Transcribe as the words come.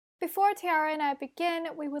Before Tiara and I begin,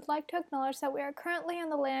 we would like to acknowledge that we are currently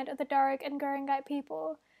on the land of the Darug and Gurungai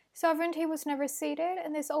people. Sovereignty was never ceded,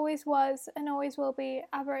 and this always was and always will be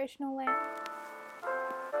Aboriginal land.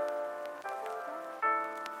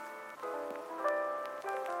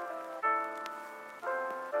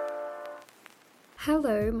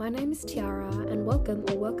 Hello, my name is Tiara, and welcome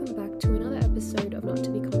back to another episode of Not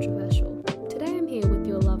to Be Controversial. Today I'm here with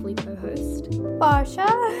your lovely co-host,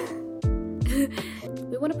 Barsha.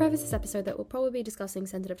 We want to preface this episode that we'll probably be discussing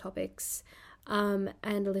sensitive topics, and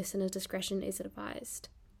listener discretion is advised.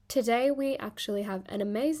 Today we actually have an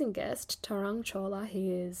amazing guest, Tarang Chola.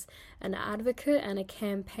 He is an advocate and a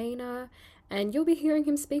campaigner, and you'll be hearing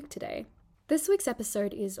him speak today. This week's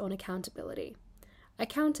episode is on accountability.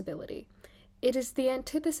 Accountability. It is the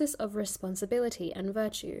antithesis of responsibility and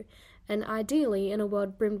virtue, and ideally, in a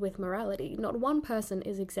world brimmed with morality, not one person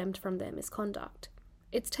is exempt from their misconduct.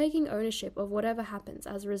 It's taking ownership of whatever happens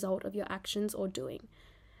as a result of your actions or doing.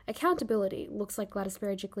 Accountability looks like Gladys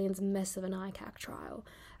Berejiklian's mess of an ICAC trial.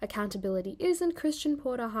 Accountability isn't Christian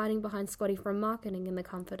Porter hiding behind Scotty from marketing in the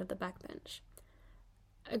comfort of the backbench.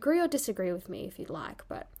 Agree or disagree with me if you'd like,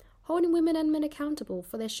 but holding women and men accountable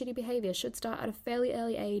for their shitty behaviour should start at a fairly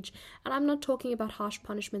early age, and I'm not talking about harsh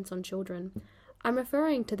punishments on children. I'm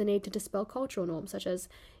referring to the need to dispel cultural norms such as,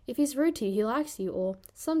 if he's rude to you, he likes you, or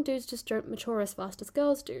some dudes just don't mature as fast as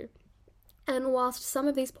girls do. And whilst some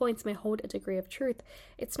of these points may hold a degree of truth,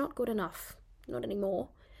 it's not good enough. Not anymore.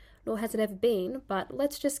 Nor has it ever been, but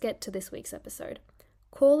let's just get to this week's episode.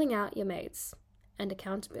 Calling out your mates and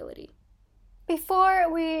accountability.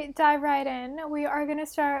 Before we dive right in, we are going to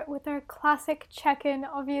start with our classic check-in,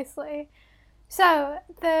 obviously. So,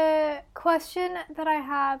 the question that I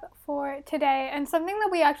have for today, and something that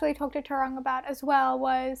we actually talked to Tarang about as well,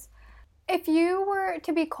 was if you were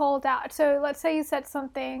to be called out, so let's say you said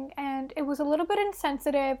something and it was a little bit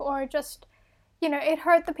insensitive or just, it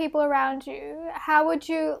hurt the people around you, how would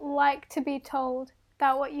you like to be told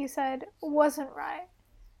that what you said wasn't right?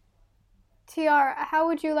 Tiara, how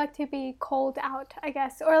would you like to be called out, I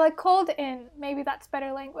guess? Or called in, maybe that's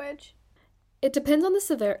better language. It depends on the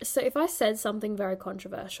severity. So if I said something very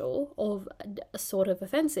controversial or sort of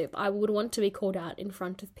offensive, I would want to be called out in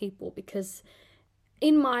front of people because,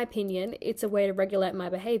 in my opinion, it's a way to regulate my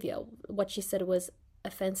behaviour. What she said was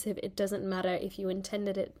offensive. It doesn't matter if you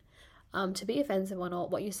intended it to be offensive or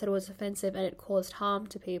not. What you said was offensive and it caused harm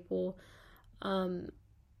to people.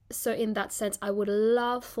 So in that sense, I would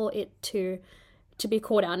love for it to be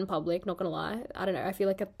called out in public, not gonna lie. I don't know, I feel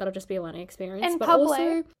like that'll just be a learning experience. But public.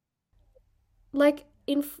 Also,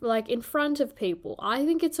 in front of people, I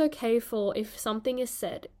think it's okay for if something is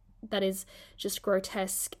said that is just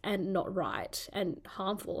grotesque and not right and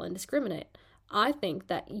harmful and discriminate. I think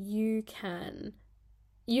that you have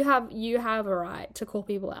a right to call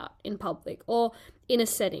people out in public or in a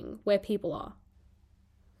setting where people are.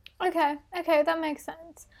 Okay, that makes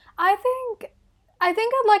sense. I think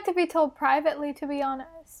I'd like to be told privately, to be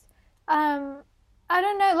honest. I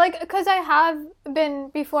don't know, because I have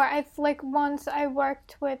been before. Once I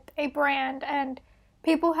worked with a brand and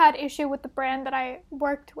people had issue with the brand that I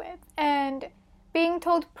worked with, and being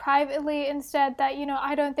told privately instead that,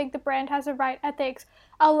 I don't think the brand has the right ethics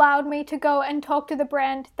allowed me to go and talk to the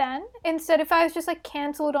brand then. Instead, if I was just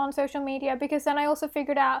cancelled on social media, because then I also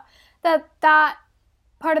figured out that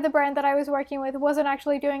part of the brand that I was working with wasn't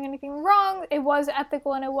actually doing anything wrong. It was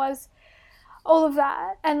ethical and it was all of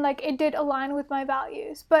that. And it did align with my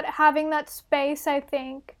values. But having that space, I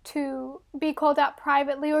think, to be called out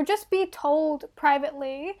privately or just be told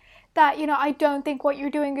privately that, I don't think what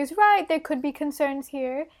you're doing is right. There could be concerns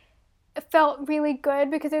here. It felt really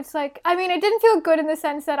good because it's it didn't feel good in the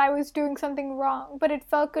sense that I was doing something wrong, but it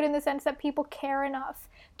felt good in the sense that people care enough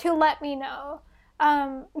to let me know.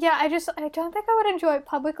 I don't think I would enjoy it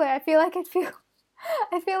publicly. I feel like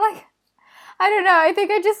I don't know. I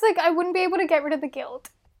think I wouldn't be able to get rid of the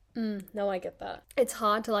guilt. No, I get that. It's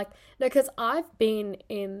hard to because I've been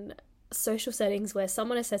in social settings where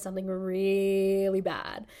someone has said something really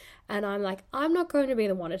bad and I'm I'm not going to be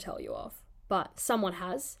the one to tell you off, but someone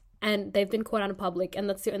has and they've been caught out in public and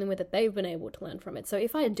that's the only way that they've been able to learn from it. So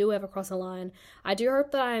if I do ever cross a line, I do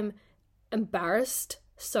hope that I'm embarrassed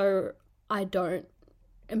so I don't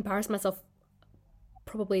embarrass myself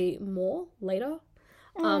probably more later.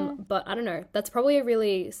 But I don't know. That's probably a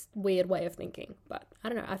really weird way of thinking. But I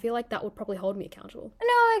don't know. I feel like that would probably hold me accountable. No,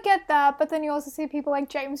 I get that. But then you also see people like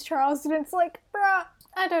James Charles and it's bruh,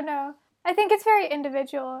 I don't know. I think it's very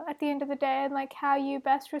individual at the end of the day and how you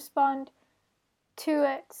best respond to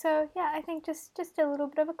it. So yeah, I think just a little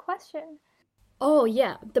bit of a question. Oh,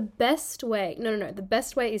 yeah. The best way, no. The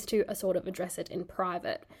best way is to sort of address it in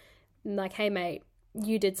private. Like, hey, mate,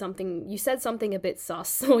 you said something a bit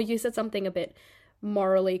sus, or you said something a bit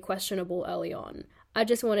morally questionable early on. I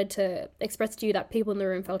just wanted to express to you that people in the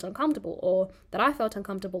room felt uncomfortable, or that I felt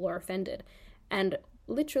uncomfortable or offended. And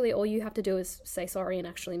literally, all you have to do is say sorry and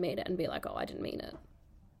actually mean it and be like, oh, I didn't mean it.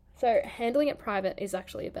 So, handling it private is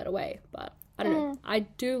actually a better way, but I don't know. I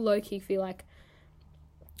do low key feel like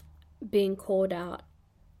being called out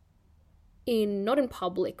not in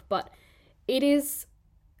public, but it is,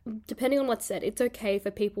 depending on what's said, it's okay for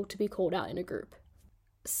people to be called out in a group.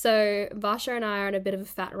 So Varsha and I are on a bit of a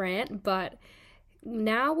fat rant, but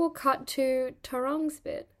now we'll cut to Tarang's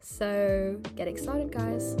bit. So get excited,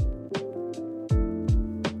 guys.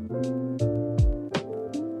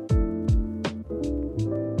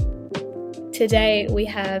 Today we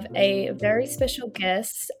have a very special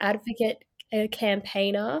guest, advocate,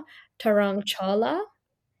 campaigner, Tarang Chawla.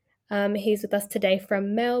 He's with us today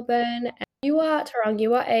from Melbourne. Tarang,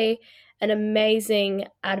 you are an amazing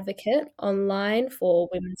advocate online for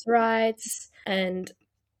women's rights and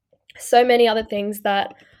so many other things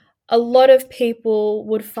that a lot of people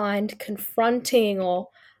would find confronting, or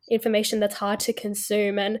information that's hard to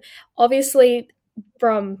consume. And obviously,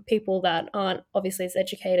 from people that aren't obviously as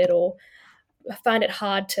educated or find it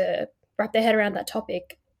hard to wrap their head around that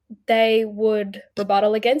topic, they would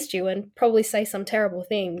rebuttal against you and probably say some terrible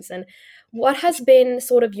things. And what has been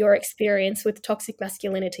sort of your experience with toxic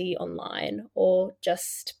masculinity online, or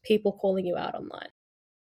just people calling you out online?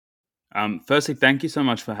 Firstly, thank you so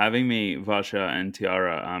much for having me, Varsha and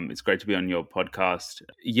Tiara. It's great to be on your podcast.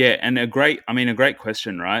 Yeah, and a great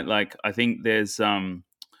question, right? Like, I think let's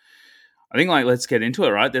get into it,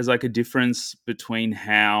 right? There's like a difference between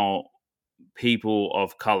how people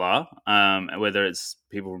of color, whether it's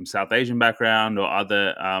people from South Asian background or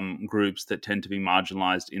other groups that tend to be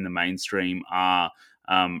marginalized in the mainstream, are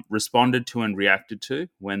responded to and reacted to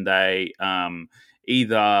when they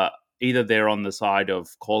either they're on the side of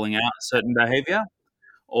calling out certain behavior,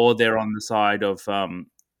 or they're on the side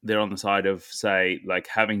of, say, like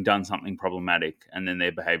having done something problematic and then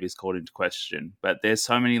their behavior is called into question. But there's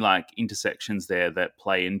so many like intersections there that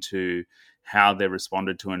play into how they're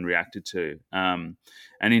responded to and reacted to. And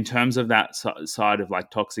in terms of that side of like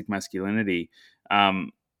toxic masculinity, the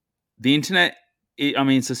internet,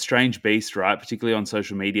 it's a strange beast, right? Particularly on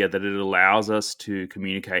social media, that it allows us to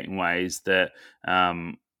communicate in ways that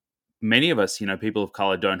many of us, people of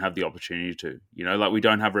color, don't have the opportunity to. Like, we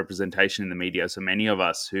don't have representation in the media. So many of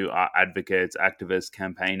us who are advocates, activists,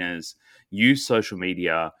 campaigners use social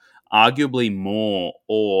media arguably more,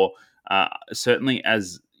 or certainly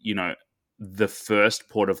as, the first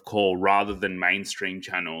port of call, rather than mainstream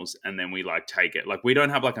channels. And then we like take it. Like, we don't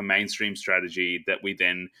have like a mainstream strategy that we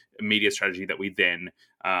then, a media strategy that we then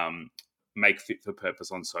make fit for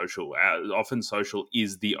purpose on social. Often social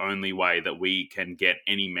is the only way that we can get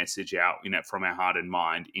any message out, from our heart and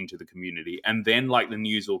mind into the community. And then like the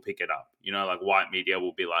news will pick it up, like white media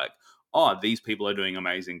will be like, oh, these people are doing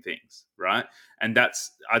amazing things, right? And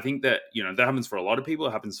I think that, that happens for a lot of people.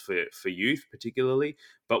 It happens for youth particularly.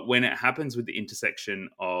 But when it happens with the intersection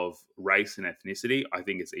of race and ethnicity, I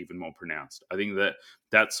think it's even more pronounced. I think that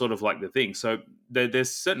that's sort of like the thing. So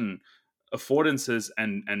there's certain affordances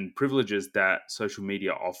and privileges that social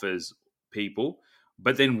media offers people,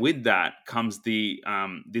 but then with that comes the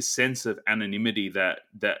this sense of anonymity that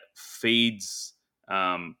feeds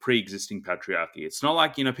pre-existing patriarchy. It's not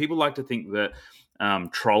like, people like to think that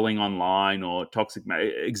trolling online or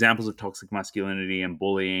examples of toxic masculinity and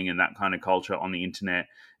bullying and that kind of culture on the internet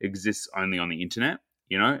exists only on the internet,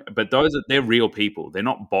 but they're real people. They're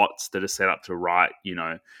not bots that are set up to write,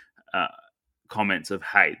 comments of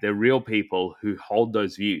hate. They're real people who hold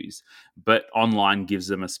those views, but online gives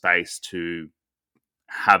them a space to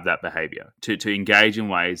have that behavior, to engage in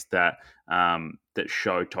ways that that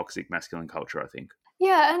show toxic masculine culture, I think.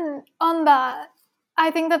 Yeah, and on that, I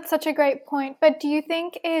think that's such a great point. But do you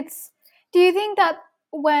think that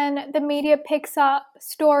when the media picks up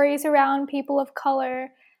stories around people of color,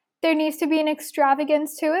 there needs to be an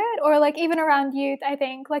extravagance to it? Or like even around youth, I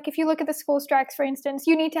think, like if you look at the school strikes, for instance,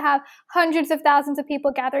 you need to have hundreds of thousands of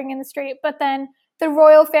people gathering in the street, but then the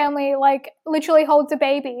royal family like literally holds a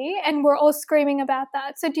baby and we're all screaming about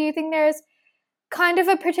that. So do you think there's kind of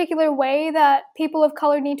a particular way that people of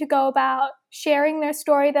color need to go about sharing their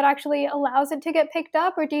story that actually allows it to get picked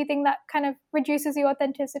up? Or do you think that kind of reduces the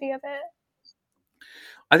authenticity of it?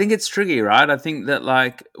 I think it's tricky, right? I think that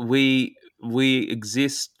like we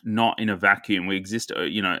exist not in a vacuum. We exist,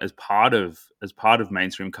 as part of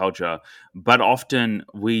mainstream culture, but often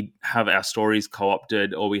we have our stories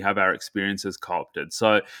co-opted, or we have our experiences co-opted.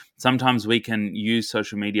 So sometimes we can use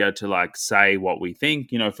social media to like say what we think.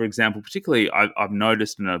 For example, particularly I've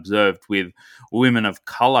noticed and observed with women of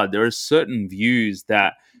color, there are certain views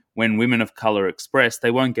that when women of color express,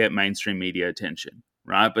 they won't get mainstream media attention,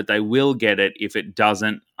 right? But they will get it if it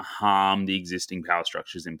doesn't harm the existing power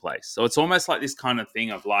structures in place. So it's almost like this kind of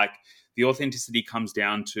thing of like the authenticity comes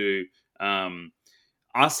down to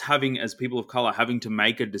us having, as people of color, having to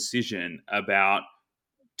make a decision about,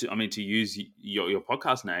 to use your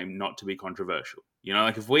podcast name, not to be controversial.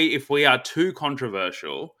 Like if we are too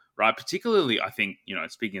controversial, right? Particularly, I think,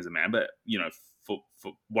 speaking as a man, but for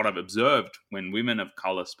what I've observed when women of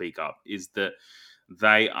color speak up is that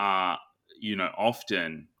they are,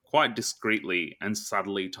 often quite discreetly and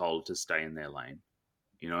subtly told to stay in their lane.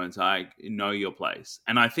 It's like, know your place.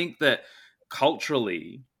 And I think that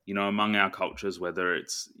culturally, among our cultures, whether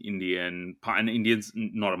it's Indian, and India's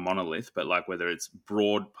not a monolith, but like whether it's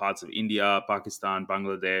broad parts of India, Pakistan,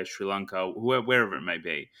 Bangladesh, Sri Lanka, wherever it may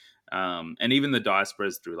be, and even the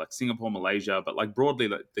diasporas through like Singapore, Malaysia, but like broadly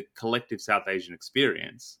the collective South Asian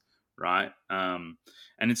experience, right?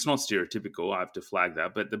 And it's not stereotypical, I have to flag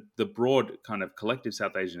that, but the broad kind of collective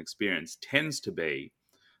South Asian experience tends to be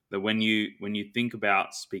that when you think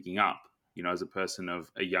about speaking up, as a person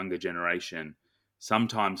of a younger generation,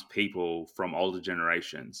 sometimes people from older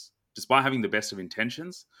generations, despite having the best of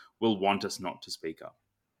intentions, will want us not to speak up.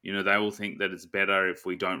 They will think that it's better if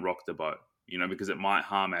we don't rock the boat, because it might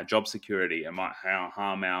harm our job security, it might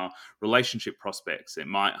harm our relationship prospects, it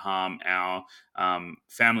might harm our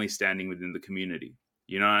family standing within the community.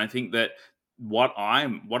 And I think that what I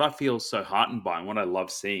feel so heartened by and what I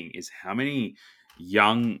love seeing is how many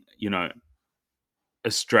young,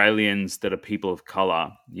 Australians that are people of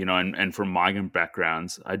color, and from migrant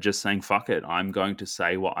backgrounds are just saying, fuck it, I'm going to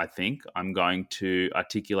say what I think. I'm going to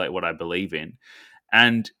articulate what I believe in.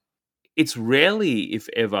 And it's rarely, if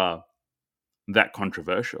ever, that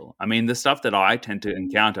controversial. I mean, the stuff that I tend to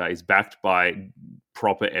encounter is backed by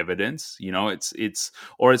proper evidence. It's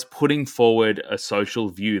putting forward a social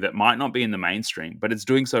view that might not be in the mainstream, but it's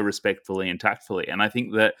doing so respectfully and tactfully. And I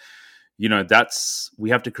think that we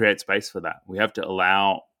have to create space for that. We have to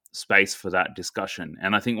allow space for that discussion.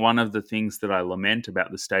 And I think one of the things that I lament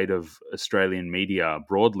about the state of Australian media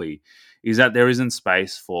broadly is that there isn't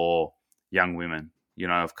space for young women,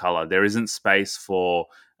 of color. There isn't space for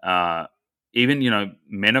even,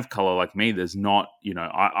 men of color like me. There's not,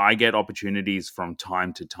 I get opportunities from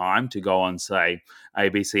time to time to go on, say,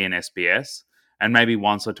 ABC and SBS, and maybe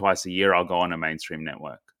once or twice a year I'll go on a mainstream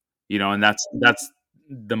network, and that's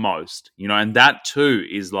the most, and that too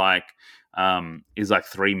is like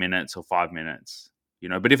 3 minutes or 5 minutes,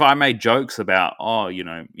 but if I made jokes about,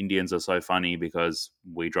 Indians are so funny because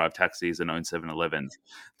we drive taxis and own 7-Elevens,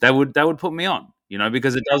 that would put me on,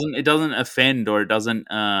 because it doesn't offend, or it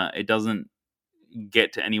doesn't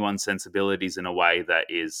get to anyone's sensibilities in a way that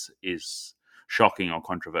is shocking or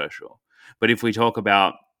controversial. But if we talk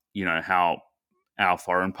about, how our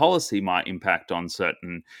foreign policy might impact on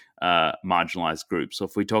certain marginalized groups, or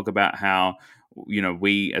if we talk about how,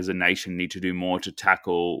 we as a nation need to do more to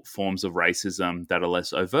tackle forms of racism that are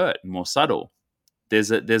less overt and more subtle,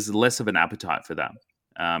 there's less of an appetite for that.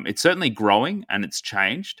 It's certainly growing and it's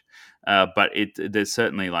changed, but there's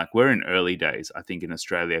certainly, like, we're in early days, I think, in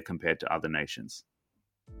Australia compared to other nations.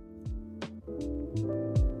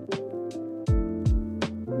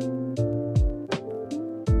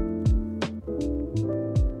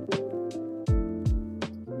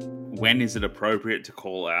 When is it appropriate to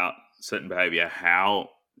call out certain behavior? How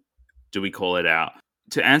do we call it out?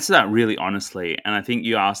 To answer that really honestly, and I think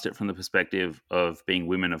you asked it from the perspective of being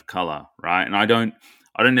women of color, right? And I don't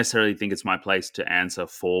necessarily think it's my place to answer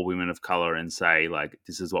for women of color and say, like,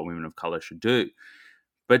 this is what women of color should do.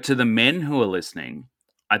 But to the men who are listening,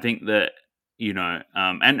 I think that,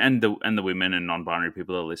 and the women and non-binary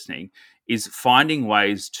people that are listening, is finding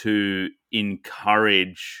ways to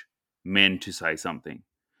encourage men to say something.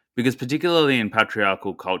 Because particularly in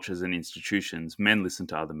patriarchal cultures and institutions, men listen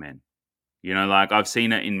to other men. Like, I've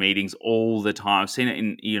seen it in meetings all the time. I've seen it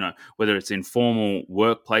in, whether it's in formal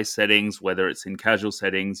workplace settings, whether it's in casual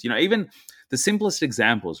settings, even the simplest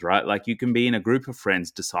examples, right? Like, you can be in a group of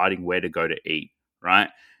friends deciding where to go to eat, right?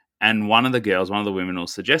 And one of the women will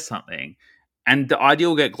suggest something, and the idea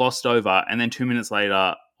will get glossed over. And then 2 minutes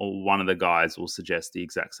later, one of the guys will suggest the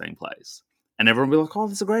exact same place. And everyone will be like, oh,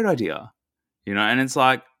 that's a great idea. And it's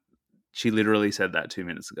like, she literally said that 2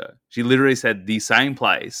 minutes ago. She literally said the same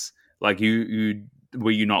place. Like, you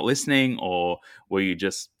were you not listening, or were you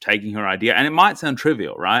just taking her idea? And it might sound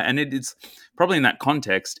trivial, right? And it's probably in that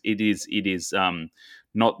context, it is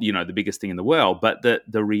not, the biggest thing in the world, but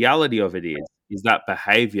the reality of it is that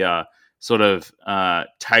behavior sort of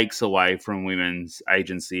takes away from women's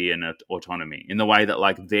agency and autonomy in the way that,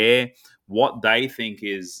 like, what they think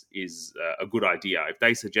is a good idea, if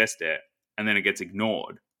they suggest it and then it gets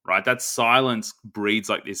ignored, right? That silence breeds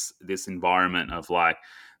like this environment of like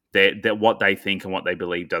that what they think and what they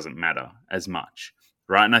believe doesn't matter as much,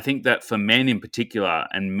 right? And I think that for men in particular,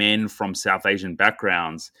 and men from South Asian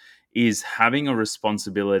backgrounds, is having a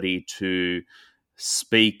responsibility to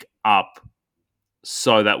speak up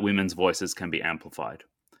so that women's voices can be amplified.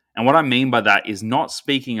 And what I mean by that is not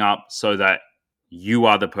speaking up so that you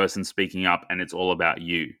are the person speaking up and it's all about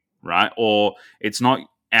you, right? Or it's not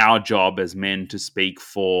our job as men to speak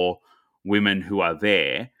for women who are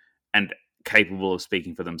there and capable of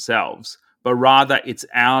speaking for themselves, but rather it's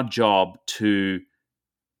our job to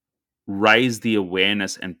raise the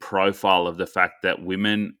awareness and profile of the fact that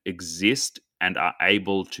women exist and are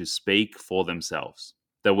able to speak for themselves,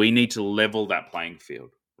 that we need to level that playing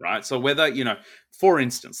field, right? So whether, for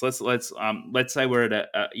instance, let's say we're at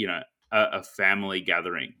a family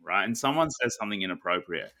gathering, right? And someone says something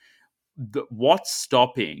inappropriate. What's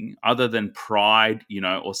stopping, other than pride,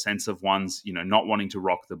 or sense of one's, not wanting to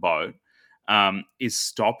rock the boat, is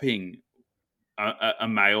stopping a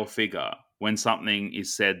male figure when something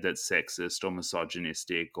is said that's sexist or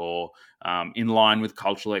misogynistic or in line with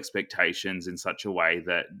cultural expectations in such a way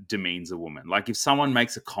that demeans a woman. Like if someone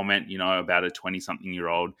makes a comment, about a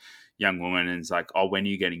 20-something-year-old young woman and is like, oh, when are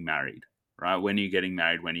you getting married? Right? When are you getting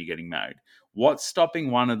married? When are you getting married? What's stopping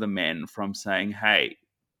one of the men from saying, hey,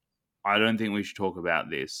 I don't think we should talk about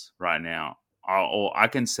this right now? Or I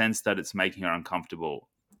can sense that it's making her uncomfortable,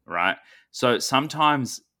 right? So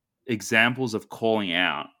sometimes examples of calling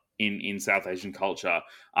out in South Asian culture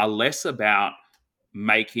are less about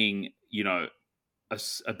making,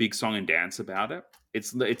 a big song and dance about it.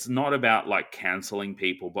 It's not about like canceling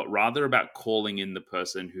people, but rather about calling in the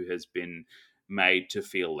person who has been made to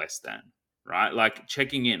feel less than, right? Like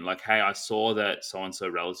checking in, like, hey, I saw that so-and-so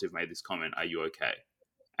relative made this comment. Are you okay?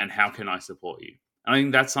 And how can I support you? I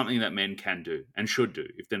think that's something that men can do and should do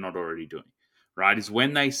if they're not already doing, right? Is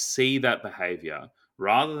when they see that behavior,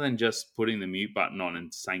 rather than just putting the mute button on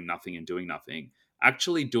and saying nothing and doing nothing,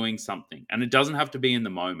 actually doing something. And it doesn't have to be in the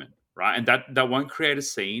moment, right? And that won't create a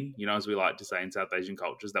scene, as we like to say in South Asian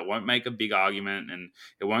cultures, that won't make a big argument and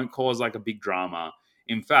it won't cause like a big drama.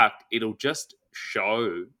 In fact, it'll just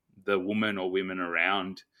show the woman or women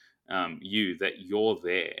around you that you're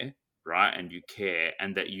there, right? And you care,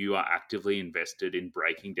 and that you are actively invested in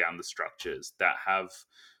breaking down the structures that have,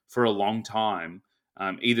 for a long time,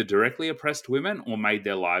 either directly oppressed women or made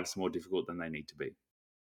their lives more difficult than they need to be.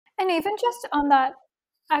 And even just on that,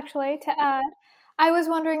 actually, to add, I was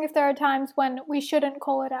wondering if there are times when we shouldn't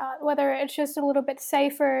call it out, whether it's just a little bit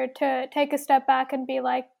safer to take a step back and be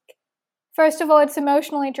like, first of all, it's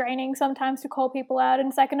emotionally draining sometimes to call people out,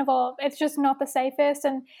 and second of all, it's just not the safest.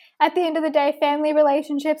 And at the end of the day, family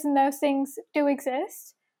relationships and those things do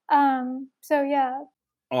exist. So yeah.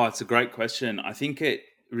 Oh, it's a great question. I think it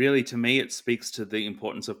really, to me, it speaks to the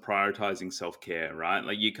importance of prioritizing self-care, right?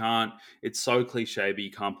 Like it's so cliche, but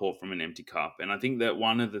you can't pour from an empty cup. And I think that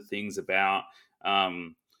one of the things about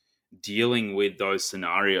dealing with those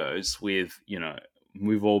scenarios with,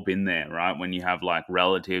 we've all been there, right? When you have like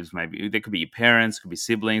relatives, maybe there could be your parents, could be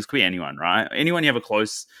siblings, could be anyone, right? Anyone you have a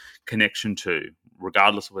close connection to,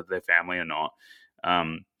 regardless of whether they're family or not.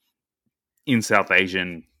 In South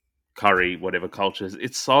Asian curry, whatever cultures,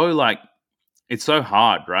 it's so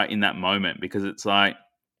hard, right? In that moment, because it's like,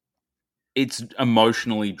 it's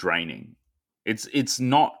emotionally draining. It's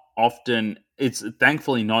not often, it's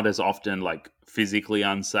thankfully not as often like physically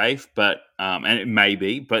unsafe, but and it may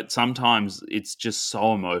be, but sometimes it's just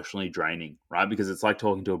so emotionally draining, right? Because it's like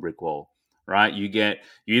talking to a brick wall, right? You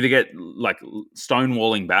either get like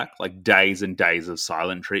stonewalling back, like days and days of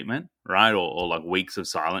silent treatment, right? Or like weeks of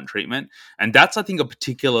silent treatment. And that's, I think, a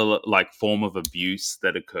particular like form of abuse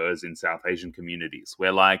that occurs in South Asian communities,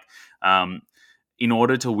 where like in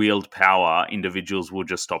order to wield power, individuals will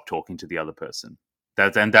just stop talking to the other person.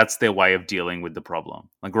 That's their way of dealing with the problem.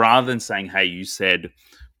 Like rather than saying, hey, you said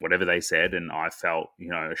whatever they said and I felt,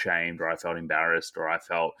 ashamed, or I felt embarrassed, or I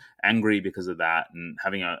felt angry because of that, and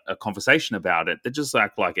having a conversation about it, they just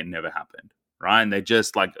act like it never happened, right? And they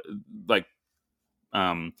just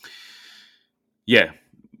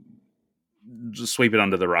just sweep it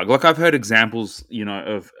under the rug. Like I've heard examples,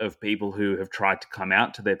 of people who have tried to come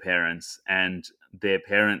out to their parents, and their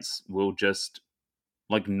parents will just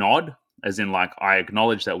like nod as in like I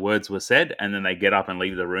acknowledge that words were said, and then they get up and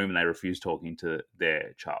leave the room and they refuse talking to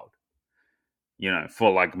their child,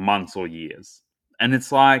 for like months or years. And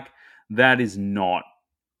it's like, that is not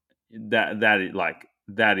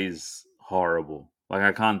that is horrible. Like,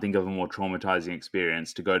 I can't think of a more traumatizing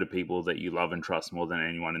experience to go to people that you love and trust more than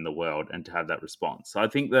anyone in the world and to have that response. So I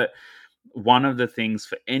think that one of the things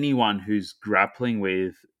for anyone who's grappling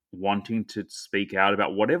with wanting to speak out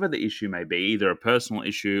about whatever the issue may be, either a personal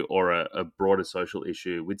issue or a broader social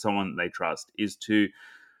issue with someone they trust, is to,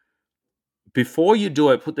 before you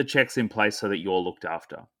do it, put the checks in place so that you're looked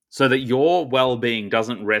after, so that your well-being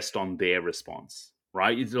doesn't rest on their response,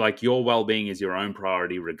 right? It's like your well-being is your own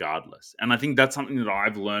priority regardless. And I think that's something that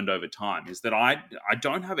I've learned over time, is that I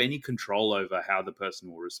don't have any control over how the person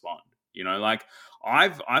will respond. Like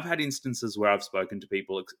I've had instances where I've spoken to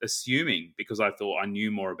people assuming, because I thought I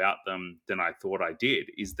knew more about them than I thought I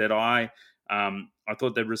did, is that I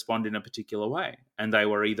thought they'd respond in a particular way, and they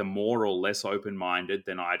were either more or less open-minded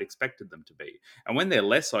than I'd expected them to be. And when they're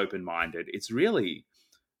less open-minded, it's really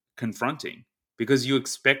confronting, because you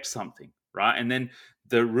expect something, right? And then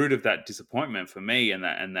the root of that disappointment for me and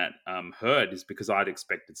that hurt is because I'd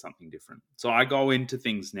expected something different. So I go into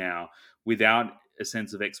things now without a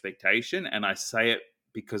sense of expectation, and I say it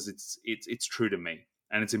because it's true to me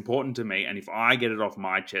and it's important to me. And if I get it off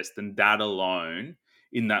my chest, then that alone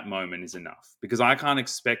in that moment is enough, because I can't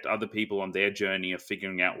expect other people on their journey of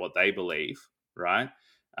figuring out what they believe, right?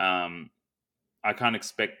 I can't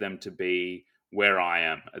expect them to be where I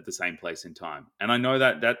am at the same place in time. And I know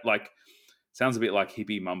that like sounds a bit like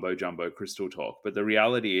hippie mumbo jumbo crystal talk, but the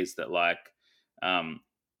reality is that like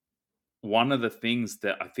one of the things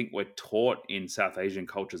that I think we're taught in South Asian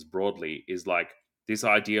cultures broadly is like this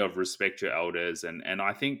idea of respect your elders. And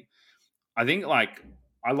I think like,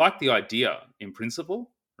 I like the idea in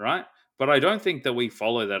principle, right? But I don't think that we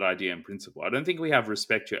follow that idea in principle. I don't think we have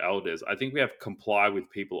respect your elders. I think we have comply with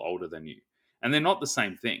people older than you. And they're not the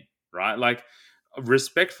same thing, right? Like,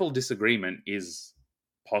 respectful disagreement is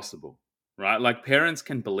possible, right? Like, parents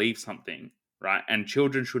can believe something, right? And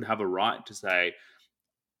children should have a right to say,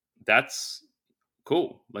 that's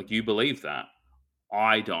cool. Like, you believe that.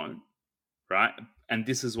 I don't, right? And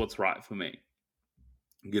this is what's right for me.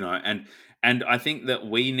 And I think that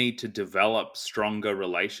we need to develop stronger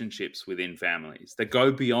relationships within families that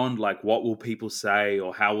go beyond like, what will people say,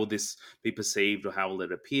 or how will this be perceived, or how will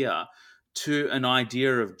it appear, to an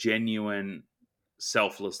idea of genuine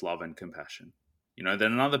selfless love and compassion. That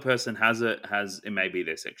another person has it may be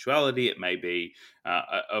their sexuality, it may be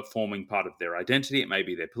a forming part of their identity, it may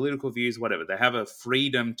be their political views, whatever. They have a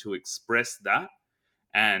freedom to express that,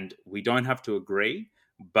 and we don't have to agree,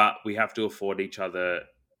 but we have to afford each other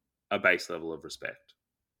a base level of respect,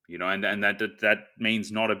 and that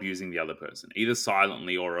means not abusing the other person, either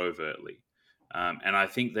silently or overtly. And I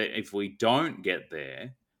think that if we don't get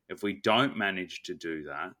there, if we don't manage to do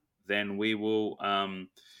that, then we will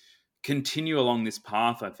continue along this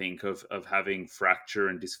path, I think, of having fracture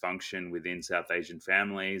and dysfunction within South Asian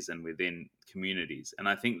families and within communities. And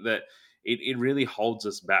I think that it really holds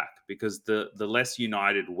us back, because the less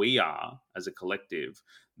united we are as a collective,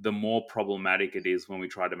 the more problematic it is when we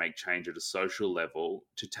try to make change at a social level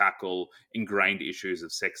to tackle ingrained issues of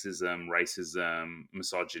sexism, racism,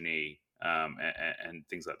 misogyny, and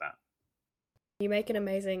things like that. You make an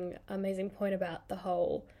amazing point about the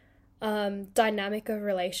whole dynamic of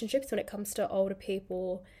relationships when it comes to older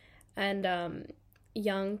people and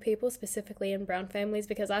young people, specifically in brown families,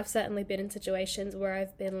 because I've certainly been in situations where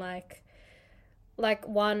I've been like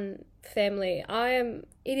one family,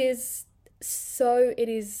 it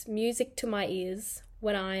is music to my ears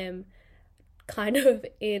when I am kind of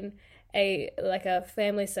in a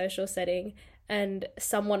family social setting and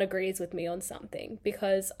someone agrees with me on something,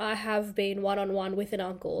 because I have been one-on-one with an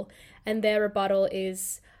uncle and their rebuttal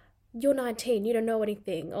is, you're 19, you don't know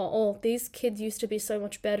anything, or these kids used to be so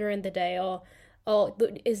much better in the day, or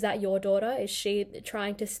is that your daughter? Is she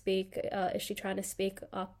trying to speak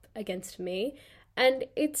up against me? And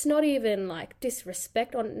it's not even like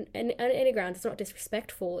disrespect on any grounds. It's not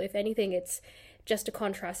disrespectful. If anything, it's just a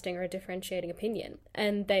contrasting or a differentiating opinion,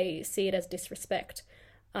 and they see it as disrespect.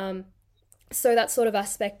 So that sort of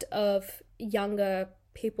aspect of younger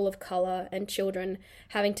people of colour and children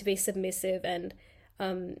having to be submissive and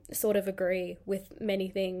sort of agree with many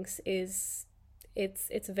things it's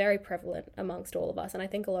very prevalent amongst all of us, and I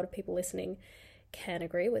think a lot of people listening can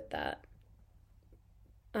agree with that.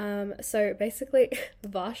 So basically,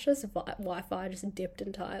 Varsha's Wi-Fi just dipped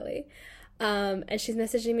entirely. And she's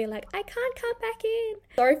messaging me like, I can't come back in.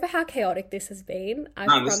 Sorry for how chaotic this has been. I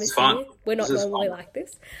No, this is promise fun. you, we're not This is normally fun. like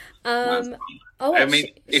this. No, it's fun. Oh, I wait, mean,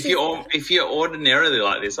 if she's- you're ordinarily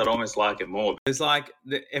like this, I'd almost like it more. It's like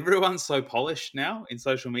everyone's so polished now in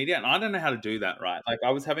social media, and I don't know how to do that right. Like I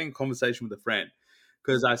was having a conversation with a friend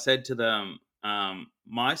because I said to them,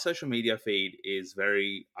 my social media feed is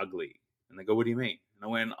very ugly, and they go, "What do you mean?" And I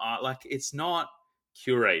went, "Like it's not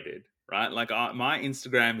curated, right? Like my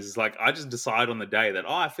Instagram is like I just decide on the day that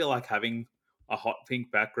I feel like having a hot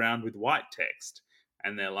pink background with white text."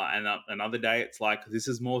 And they're like, and another day it's like, this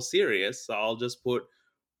is more serious, so I'll just put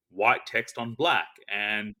white text on black.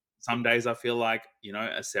 And some days I feel like,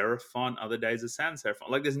 a serif font, other days a sans serif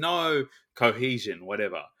font. Like there's no cohesion,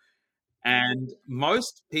 whatever. And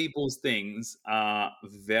most people's things are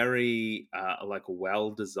very like well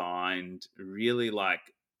designed, really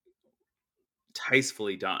like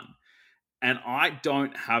tastefully done. And I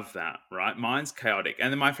don't have that, right? Mine's chaotic.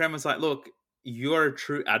 And then my friend was like, "Look, you're a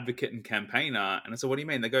true advocate and campaigner." And I said, "What do you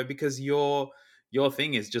mean?" They go, "Because your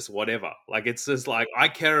thing is just whatever. Like it's just like I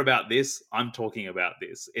care about this, I'm talking about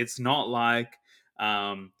this. It's not like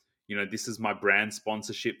this is my brand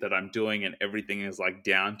sponsorship that I'm doing and everything is like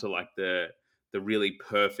down to like the really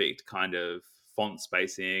perfect kind of font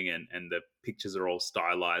spacing and the pictures are all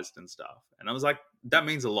stylized and stuff." And I was like, that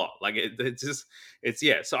means a lot. Like it's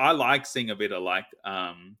yeah. So I like seeing a bit of like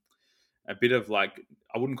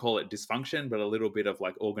I wouldn't call it dysfunction, but a little bit of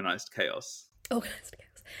like organized chaos. Organized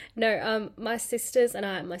chaos. No, my sisters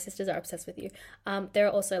are obsessed with you. They're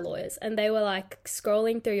also lawyers, and they were like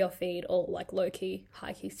scrolling through your feed, or like low key,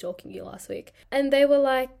 high key stalking you last week, and they were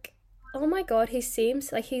like, "Oh my god, he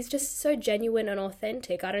seems like he's just so genuine and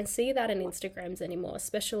authentic. I don't see that in Instagrams anymore,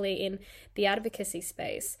 especially in the advocacy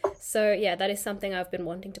space." So yeah, that is something I've been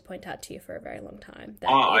wanting to point out to you for a very long time.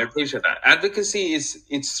 I appreciate that. Advocacy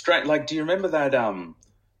it's straight. Like, do you remember that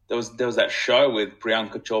there was that show with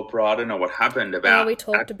Priyanka Chopra? I don't know what happened about. We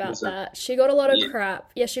talked about that. She got a lot of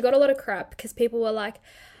crap. Yeah, she got a lot of crap because people were like,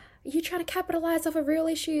 "You're trying to capitalize off of real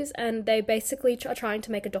issues," and they basically are trying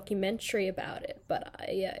to make a documentary about it. But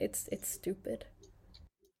yeah, it's stupid.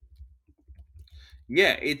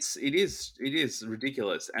 Yeah, it is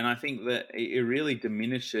ridiculous, and I think that it really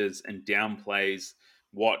diminishes and downplays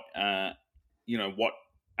what what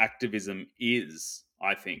activism is.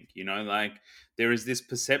 I think like there is this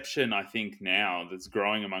perception I think now that's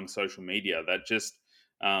growing among social media that just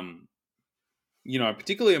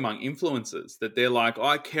particularly among influencers, that they're like, "Oh,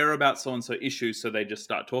 I care about so and so issues," so they just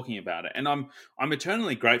start talking about it. And I'm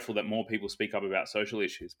eternally grateful that more people speak up about social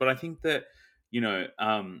issues. But I think that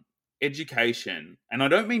education, and I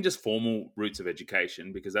don't mean just formal routes of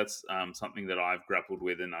education, because that's something that I've grappled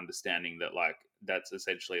with and understanding that like that's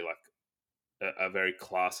essentially like a very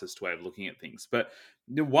classist way of looking at things. But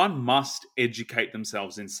one must educate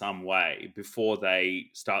themselves in some way before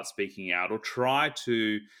they start speaking out or try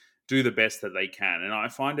to do the best that they can. And I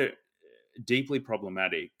find it deeply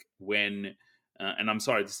problematic when, and I'm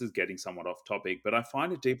sorry, this is getting somewhat off topic, but I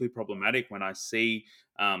find it deeply problematic when I see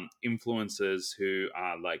influencers who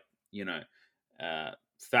are like,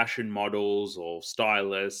 fashion models or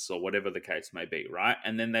stylists or whatever the case may be, right?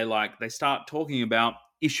 And then they start talking about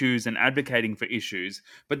issues and advocating for issues,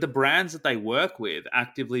 but the brands that they work with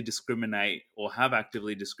actively discriminate or have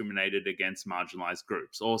actively discriminated against marginalized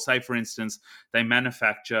groups. Or say, for instance, they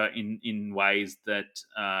manufacture in ways that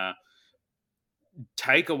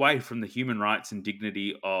take away from the human rights and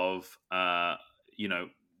dignity of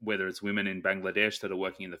whether it's women in Bangladesh that are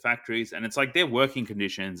working in the factories. And it's like their working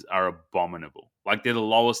conditions are abominable. Like they're the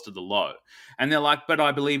lowest of the low. And they're like, "But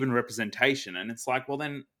I believe in representation." And it's like, well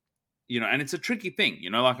then, and it's a tricky thing,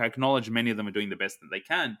 like I acknowledge many of them are doing the best that they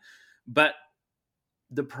can. But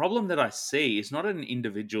the problem that I see is not at an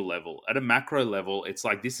individual level. At a macro level, it's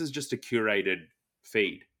like this is just a curated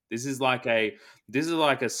feed. This is like a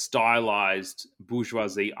stylized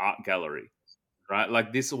bourgeoisie art gallery, right?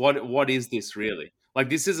 Like this, what is this really? Like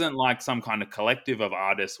this isn't like some kind of collective of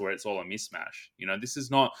artists where it's all a mismatch. This is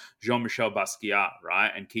not Jean-Michel Basquiat, right?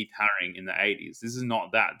 And Keith Haring in the 80s. This is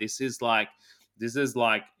not that. This is like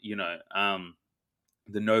the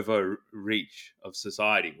nouveau reach of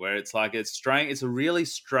society, where it's like it's strange. It's a really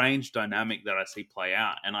strange dynamic that I see play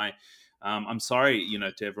out, and I'm sorry,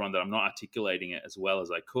 to everyone that I'm not articulating it as well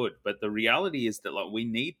as I could. But the reality is that like we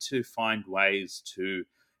need to find ways to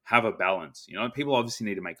have a balance. People obviously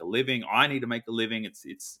need to make a living. I need to make a living.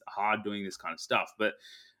 It's hard doing this kind of stuff, but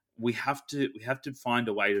we have to find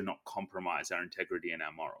a way to not compromise our integrity and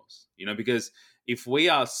our morals. Because if we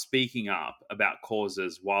are speaking up about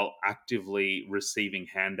causes while actively receiving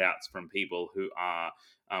handouts from people who are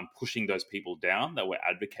pushing those people down that we're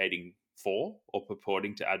advocating for or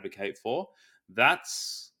purporting to advocate for,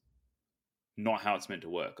 that's not how it's meant to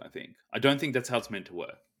work. I don't think that's how it's meant to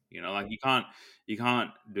work. Like you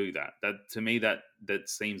can't do that. That to me that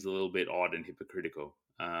seems a little bit odd and hypocritical.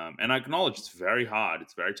 And I acknowledge it's very hard,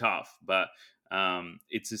 it's very tough, but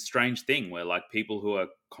it's a strange thing where like people who are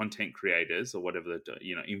content creators or whatever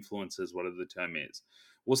influencers, whatever the term is,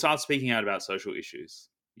 will start speaking out about social issues.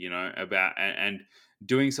 About and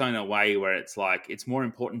doing so in a way where it's like it's more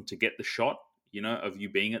important to get the shot, of you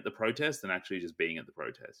being at the protest than actually just being at the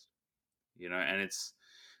protest. And it's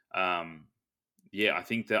I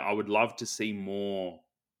think that I would love to see more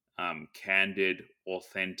candid,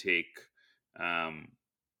 authentic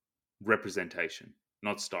representation,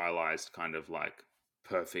 not stylized kind of like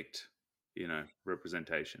perfect,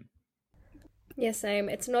 representation. Yeah, same.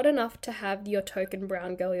 It's not enough to have your token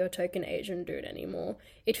brown girl, your token Asian dude anymore.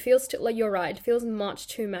 It feels like you're right. It feels much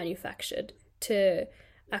too manufactured to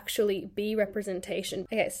actually be representation.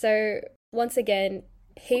 Okay, so once again,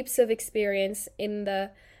 heaps of experience in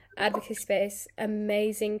the advocacy space,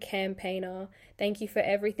 amazing campaigner. Thank you for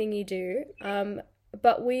everything you do.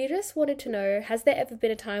 But we just wanted to know, has there ever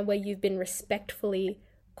been a time where you've been respectfully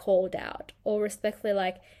called out or respectfully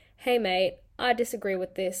like, hey mate, I disagree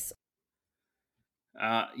with this?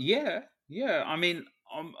 Yeah. I mean,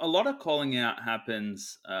 a lot of calling out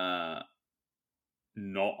happens not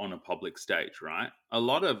on a public stage, right? A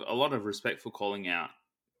lot of respectful calling out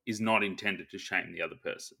is not intended to shame the other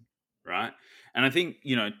person, right? And I think,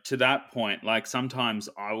 to that point, like sometimes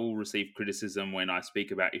I will receive criticism when I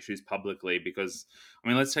speak about issues publicly because, I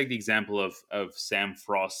mean, let's take the example of Sam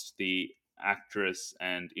Frost, the actress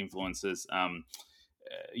and influencers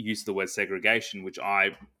use of the word segregation, which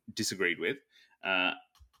I disagreed with.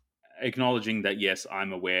 Acknowledging that, yes,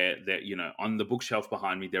 I'm aware that, on the bookshelf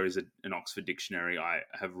behind me, there is an Oxford dictionary. I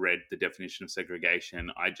have read the definition of segregation.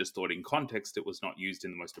 I just thought in context it was not used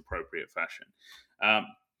in the most appropriate fashion.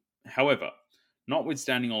 However,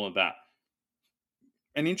 notwithstanding all of that,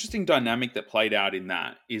 an interesting dynamic that played out in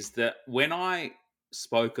that is that when I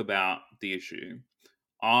spoke about the issue,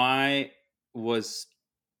 I was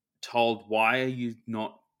told, why are you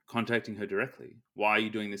not contacting her directly? Why are you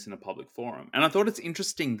doing this in a public forum? And I thought it's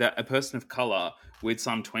interesting that a person of color with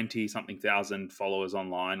some 20 something thousand followers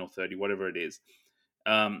online or 30, whatever it is,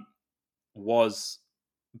 was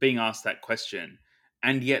being asked that question.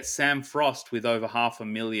 And yet Sam Frost with over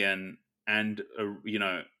 500,000 and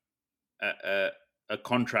a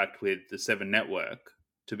contract with the Seven Network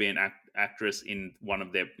to be an actress in one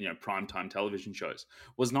of their primetime television shows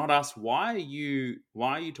was not asked, why are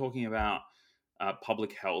you talking about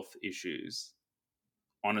public health issues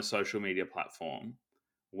on a social media platform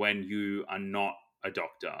when you are not a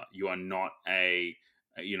doctor, you are not a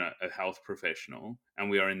health professional, and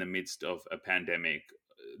we are in the midst of a pandemic,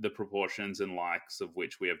 the proportions and likes of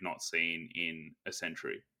which we have not seen in a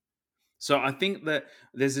century. So I think that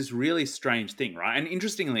there's this really strange thing, right? And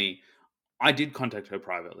interestingly, I did contact her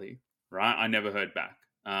privately, right? I never heard back.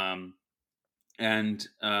 And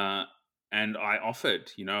I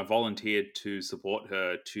offered, I volunteered to support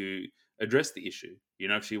her to address the issue.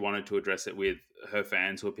 If she wanted to address it with her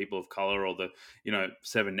fans who are people of color, or the,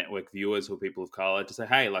 Seven Network viewers who are people of color, to say,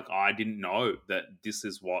 hey, like, I didn't know that this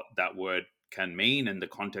is what that word can mean, and the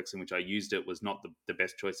context in which I used it was not the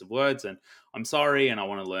best choice of words, and I'm sorry, and I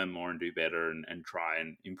want to learn more and do better and try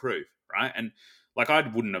and improve, right? And like, I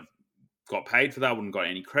wouldn't have got paid for that, wouldn't got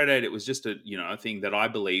any credit. It was just a thing that I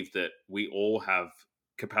believe that we all have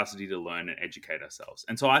capacity to learn and educate ourselves.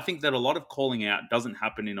 And so I think that a lot of calling out doesn't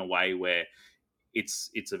happen in a way where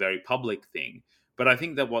it's a very public thing. But I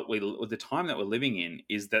think that the time that we're living in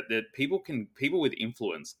is that people with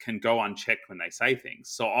influence can go unchecked when they say things.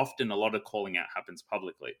 So often a lot of calling out happens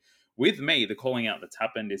publicly. With me, the calling out that's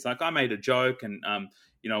happened is like, I made a joke, and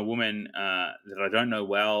a woman that I don't know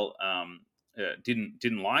well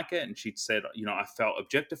didn't like it, and she said, I felt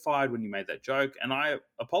objectified when you made that joke, and I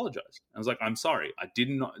apologized. I was like, I'm sorry, I did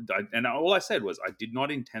not, and all I said was, I did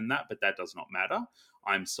not intend that, but that does not matter.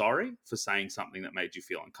 I'm sorry for saying something that made you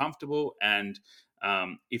feel uncomfortable, and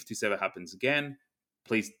if this ever happens again,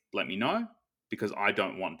 please let me know, because I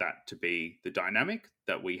don't want that to be the dynamic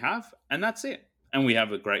that we have, and that's it. And we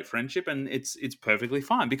have a great friendship, and it's perfectly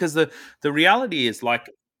fine, because the reality is, like,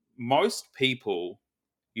 most people,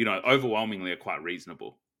 overwhelmingly are quite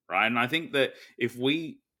reasonable, right? And I think that if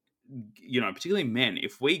we, particularly men,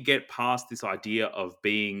 if we get past this idea of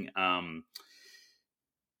being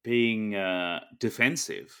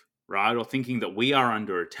defensive, right, or thinking that we are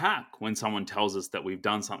under attack when someone tells us that we've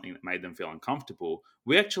done something that made them feel uncomfortable,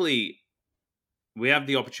 we actually we have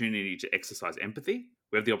the opportunity to exercise empathy,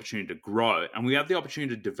 we have the opportunity to grow, and we have the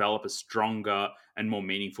opportunity to develop a stronger and more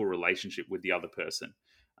meaningful relationship with the other person.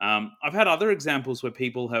 I've had other examples where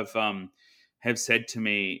people have said to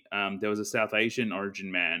me, there was a South Asian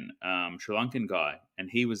origin man, Sri Lankan guy, and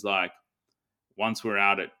he was like, once we're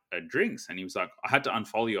out at drinks, and he was like, I had to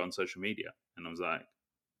unfollow you on social media. And I was like,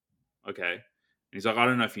 okay. And he's like, I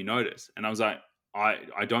don't know if you noticed. And I was like,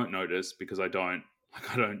 I don't notice because I don't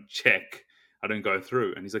check. I don't go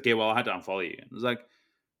through. And he's like, yeah, well, I had to unfollow you. And I was like,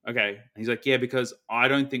 okay. And he's like, yeah, because I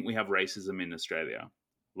don't think we have racism in Australia.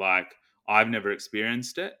 Like, I've never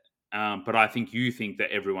experienced it, but I think you think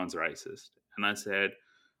that everyone's racist. And I said,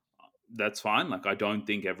 that's fine. Like, I don't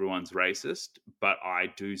think everyone's racist, but I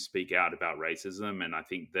do speak out about racism. And I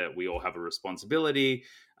think that we all have a responsibility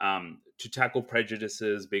to tackle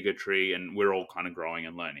prejudices, bigotry, and we're all kind of growing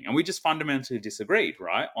and learning. And we just fundamentally disagreed,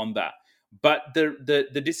 right, on that. But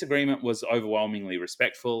the disagreement was overwhelmingly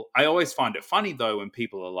respectful. I always find it funny, though, when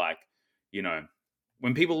people are like, you know,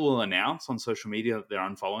 when people will announce on social media that they're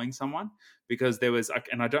unfollowing someone, because there was,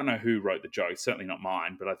 and I don't know who wrote the joke, certainly not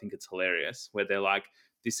mine, but I think it's hilarious, where they're like,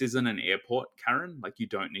 this isn't an airport, Karen. Like, you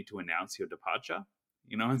don't need to announce your departure.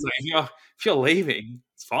 You know, it's like, if you're leaving,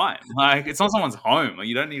 it's fine. Like, it's not someone's home. Like,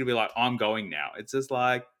 you don't need to be like, I'm going now. It's just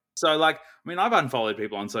like, so like, I mean, I've unfollowed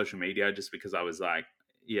people on social media just because I was like,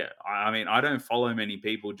 yeah, I mean, I don't follow many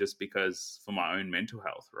people just because for my own mental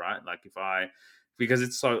health, right? Like, because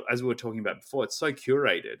it's so, as we were talking about before, it's so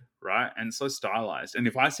curated, right? And so stylized. And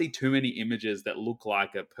if I see too many images that look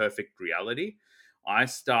like a perfect reality, I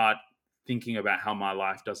start thinking about how my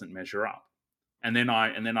life doesn't measure up. And then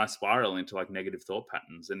I spiral into like negative thought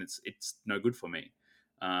patterns, and it's no good for me.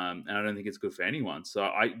 And I don't think it's good for anyone. So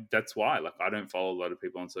that's why, like, I don't follow a lot of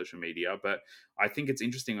people on social media, but I think it's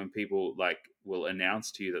interesting when people like will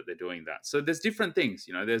announce to you that they're doing that. So there's different things,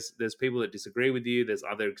 you know, there's people that disagree with you. There's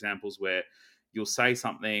other examples where you'll say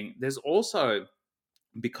something. There's also,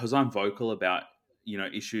 because I'm vocal about, you know,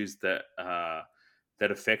 issues that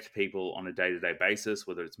affect people on a day-to-day basis,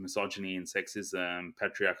 whether it's misogyny and sexism,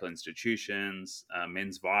 patriarchal institutions,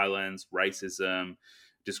 men's violence, racism,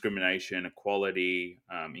 discrimination, equality,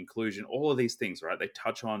 inclusion, all of these things, right? They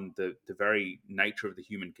touch on the very nature of the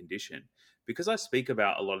human condition. Because I speak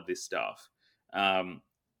about a lot of this stuff, and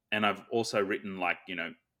I've also written, like, you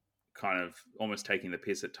know, kind of almost taking the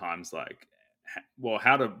piss at times, like, well,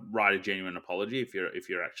 how to write a genuine apology if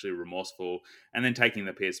you're actually remorseful, and then taking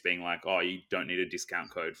the piss, being like, oh, you don't need a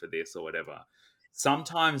discount code for this or whatever.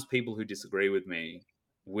 Sometimes people who disagree with me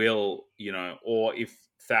will, you know, or if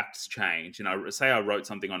facts change, you know, say I wrote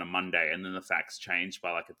something on a Monday and then the facts changed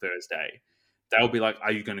by like a Thursday, they'll be like,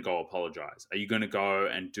 are you going to go apologize? Are you going to go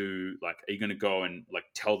and are you going to go and like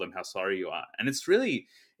tell them how sorry you are? And it's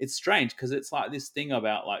strange because it's like this thing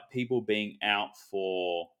about like people being out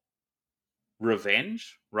for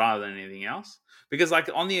revenge rather than anything else. Because like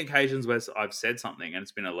on the occasions where I've said something and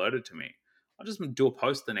it's been alerted to me, I'll just do a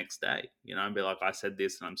post the next day, you know, and be like, I said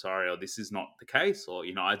this and I'm sorry, or this is not the case, or,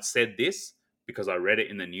 you know, I'd said this because I read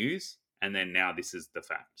it in the news and then now this is the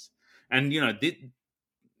facts. And, you know,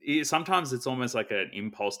 sometimes it's almost like an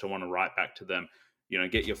impulse to want to write back to them, you know,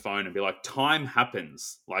 get your phone and be like, time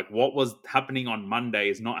happens. Like, what was happening on Monday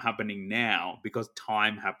is not happening now because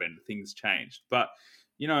time happened, things changed. But,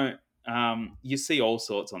 you know, you see all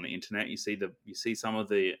sorts on the internet. You see some of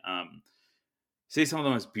the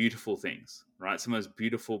most beautiful things, right? Some of those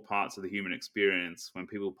beautiful parts of the human experience when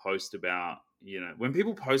people post about, you know, when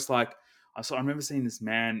people post like, I remember seeing this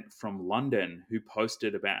man from London who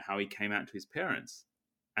posted about how he came out to his parents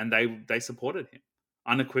and they supported him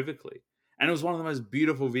unequivocally. And it was one of the most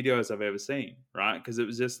beautiful videos I've ever seen, right? Because it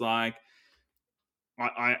was just like,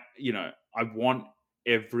 I want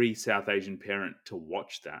every South Asian parent to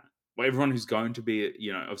watch that. Well, everyone who's going to be,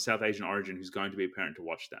 you know, of South Asian origin who's going to be a parent to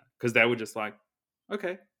watch that, because they were just like,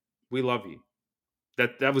 okay, we love you.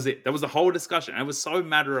 That was it. That was the whole discussion. And it was so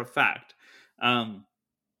matter of fact.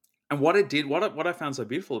 And what it did, what I found so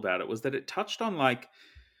beautiful about it was that it touched on, like,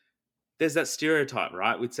 there's that stereotype,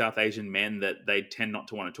 right, with South Asian men that they tend not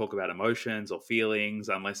to want to talk about emotions or feelings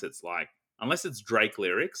unless it's Drake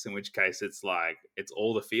lyrics, in which case it's like it's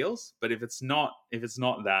all the feels. But if it's not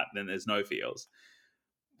that, then there's no feels.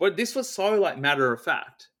 But this was so like matter of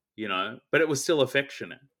fact, you know, but it was still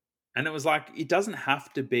affectionate. And it was like, it doesn't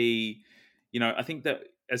have to be, you know, I think that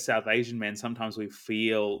as South Asian men, sometimes we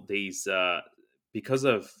feel these, because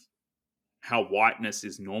of how whiteness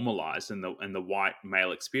is normalized and the white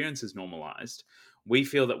male experience is normalized, we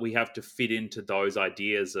feel that we have to fit into those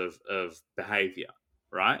ideas of behavior,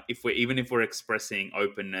 right? Even if we're expressing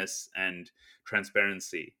openness and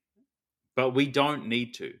transparency. But we don't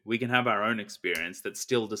need to. We can have our own experience that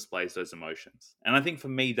still displays those emotions. And I think for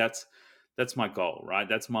me, that's my goal, right?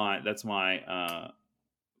 That's my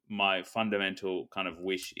fundamental kind of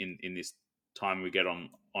wish in this time we get on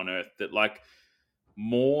Earth, that like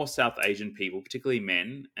more South Asian people, particularly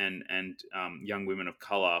men and young women of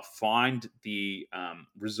color, find the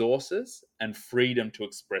resources and freedom to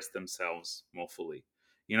express themselves more fully.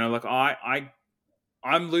 You know, like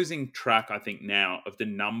I'm losing track, I think, now of the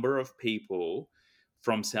number of people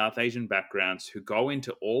from South Asian backgrounds who go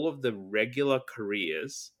into all of the regular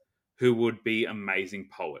careers who would be amazing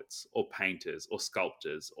poets or painters or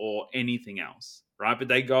sculptors or anything else, right? But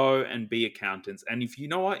they go and be accountants. And if you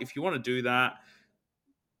know what, if you want to do that,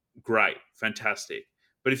 great, fantastic.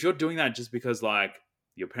 But if you're doing that just because like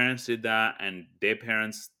your parents did that and their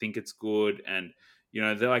parents think it's good, and you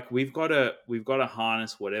know, they're like, we've got to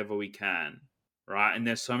harness whatever we can, right? And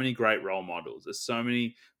there's so many great role models. There's so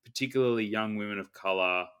many, particularly young women of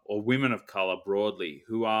color or women of color broadly,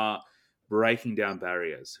 who are breaking down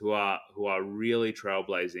barriers, who are really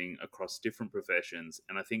trailblazing across different professions.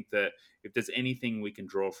 And I think that if there's anything we can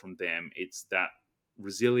draw from them, it's that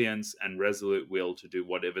resilience and resolute will to do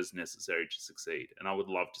whatever's necessary to succeed. And I would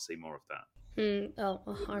love to see more of that.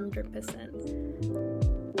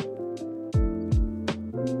 100%.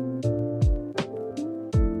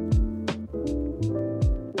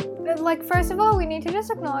 Like, first of all, we need to just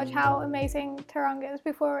acknowledge how amazing Tarang is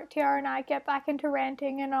before Tiara and I get back into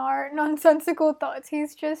ranting and our nonsensical thoughts.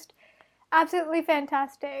 He's just absolutely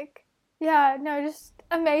fantastic. Yeah, no, just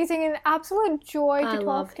amazing and absolute joy to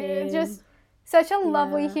talk to. Just such a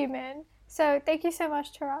lovely human. So thank you so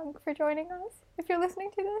much, Tarang, for joining us, if you're listening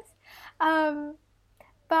to this.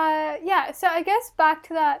 But yeah, so I guess back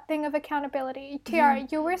to that thing of accountability. Tiara,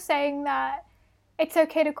 you were saying that it's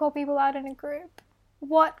okay to call people out in a group.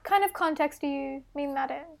 What kind of context do you mean that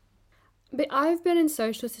in? But I've been in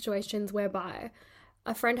social situations whereby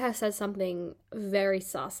a friend has said something very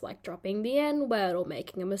sus, like dropping the N-word or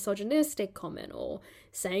making a misogynistic comment or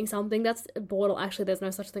saying something that's borderline, actually there's no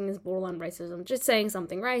such thing as borderline racism, just saying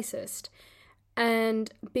something racist.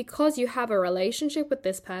 And because you have a relationship with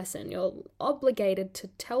this person, you're obligated to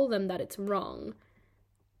tell them that it's wrong.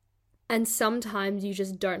 And sometimes you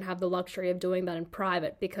just don't have the luxury of doing that in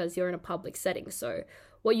private because you're in a public setting. So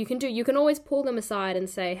what you can do, you can always pull them aside and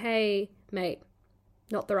say, hey, mate,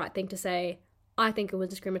 not the right thing to say. I think it was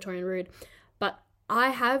discriminatory and rude. But I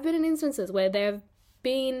have been in instances where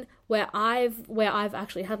I've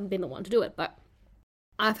actually haven't been the one to do it, but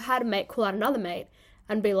I've had a mate call out another mate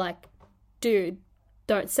and be like, dude,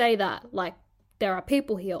 don't say that. Like, there are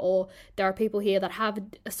people here, or there are people here that have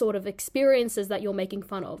a sort of experiences that you're making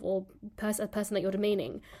fun of, or a person that you're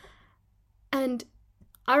demeaning. And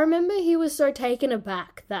I remember he was so taken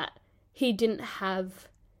aback that he didn't have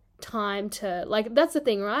time to, like, that's the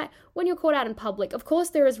thing, right? When you're caught out in public, of course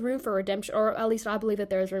there is room for redemption, or at least I believe that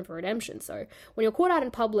there is room for redemption. So when you're caught out in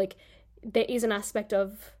public, there is an aspect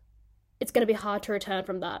of it's going to be hard to return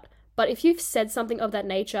from that. But if you've said something of that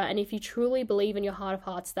nature, and if you truly believe in your heart of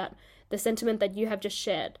hearts that the sentiment that you have just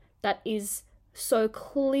shared, that is so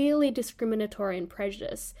clearly discriminatory and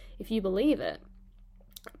prejudice, if you believe it,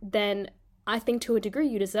 then I think to a degree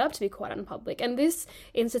you deserve to be caught out in public. And this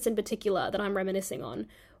instance in particular that I'm reminiscing on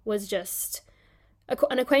was just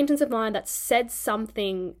an acquaintance of mine that said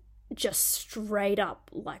something just straight up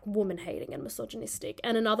like woman-hating and misogynistic.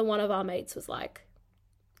 And another one of our mates was like,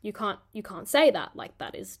 you can't say that, like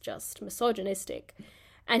that is just misogynistic.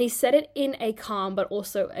 And he said it in a calm but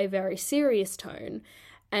also a very serious tone.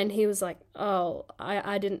 And he was like, oh,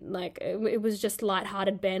 I didn't, like, it was just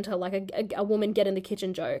lighthearted banter, like a woman get in the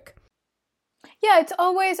kitchen joke. Yeah, it's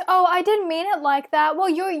always, oh, I didn't mean it like that. Well,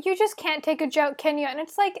 you just can't take a joke, can you? And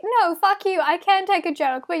it's like, no, fuck you, I can take a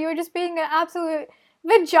joke, but you're just being an absolute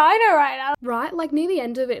vagina right now. Right, like near the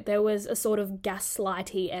end of it, there was a sort of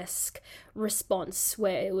gaslighty-esque response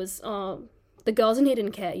where it was, the girls in here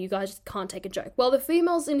didn't care, you guys just can't take a joke. Well, the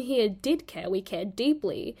females in here did care, we cared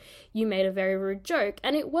deeply. You made a very rude joke,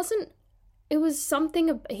 and it was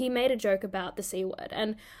something, he made a joke about the C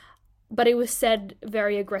word, but it was said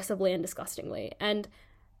very aggressively and disgustingly. And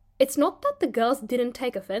it's not that the girls didn't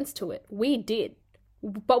take offense to it, we did.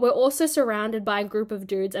 But we're also surrounded by a group of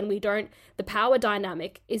dudes, and the power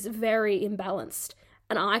dynamic is very imbalanced.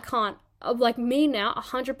 And I can't, like me now,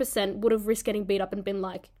 100% would have risked getting beat up and been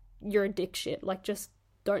like, you're a dick shit. Like, just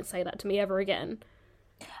don't say that to me ever again.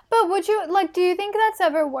 But would you, like, do you think that's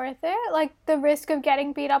ever worth it? Like, the risk of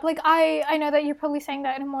getting beat up? Like, I know that you're probably saying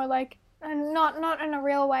that in a more, like, not in a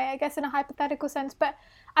real way, I guess in a hypothetical sense, but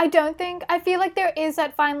I feel like there is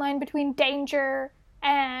that fine line between danger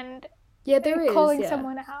and... Yeah, there is. Calling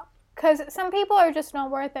someone out. because some people are just not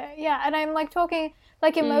worth it. Yeah, and I'm like talking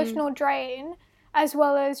like emotional drain as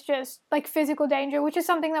well as just like physical danger, which is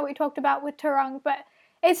something that we talked about with Tarang, but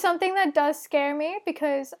it's something that does scare me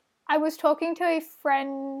because I was talking to a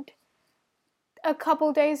friend a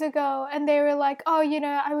couple days ago and they were like, oh, you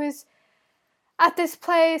know, I was at this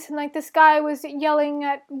place and like this guy was yelling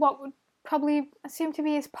at what would probably assume to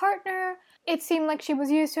be his partner. It seemed like she was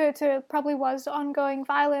used to it, so it probably was ongoing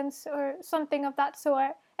violence or something of that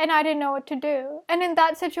sort, and I didn't know what to do. And in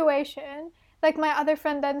that situation, like my other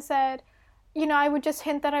friend then said, you know, I would just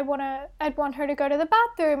hint that I'd want her to go to the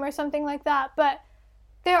bathroom or something like that, but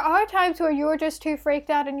there are times where you're just too freaked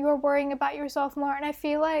out and you're worrying about yourself more, and I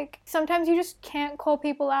feel like sometimes you just can't call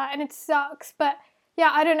people out and it sucks, but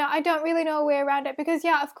yeah, I don't know. I don't really know a way around it because,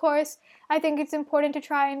 yeah, of course, I think it's important to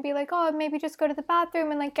try and be like, oh, maybe just go to the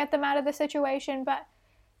bathroom and, like, get them out of the situation. But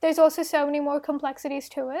there's also so many more complexities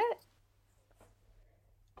to it.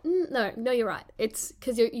 No, you're right. It's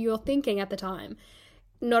because you're thinking at the time,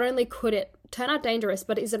 not only could it turn out dangerous,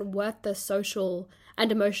 but is it worth the social and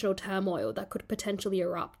emotional turmoil that could potentially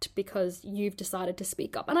erupt because you've decided to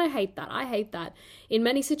speak up? And I hate that. I hate that in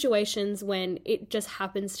many situations when it just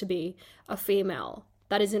happens to be a female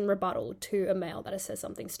that is in rebuttal to a male that has said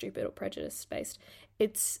something stupid or prejudice-based.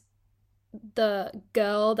 It's the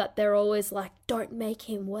girl that they're always like, don't make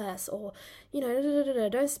him worse, or, you know,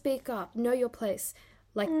 don't speak up, know your place.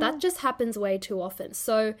 Like, that just happens way too often.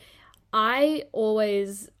 So I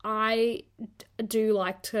do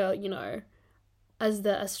like to, you know, as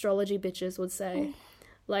the astrology bitches would say,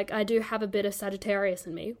 like, I do have a bit of Sagittarius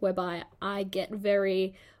in me, whereby I get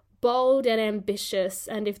very bold and ambitious,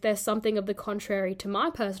 and if there's something of the contrary to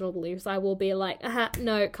my personal beliefs, I will be like,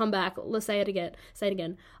 no, come back, let's say it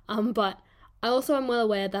again. But I also am well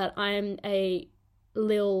aware that I am a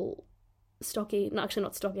little stocky, no, actually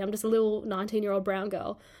not stocky, I'm just a little 19-year-old brown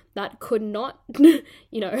girl that could not,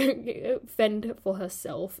 you know, fend for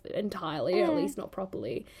herself entirely, at least not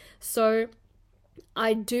properly. So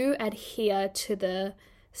I do adhere to the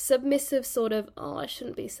submissive sort of, oh, I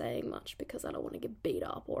shouldn't be saying much because I don't want to get beat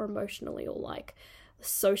up or emotionally or like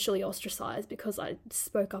socially ostracized because I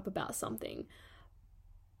spoke up about something.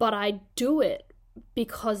 But I do it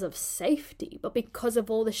because of safety, but because of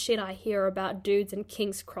all the shit I hear about dudes in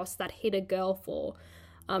King's Cross that hit a girl for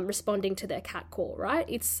responding to their catcall, right?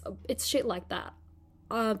 It's shit like that.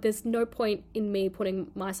 There's no point in me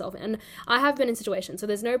putting myself, and I have been in situations, so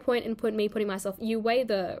there's no point in me putting myself, you weigh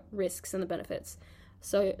the risks and the benefits,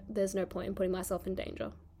 so there's no point in putting myself in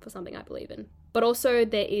danger for something I believe in. But also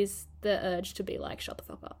there is the urge to be like, shut the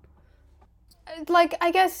fuck up. Like,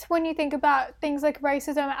 I guess when you think about things like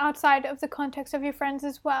racism outside of the context of your friends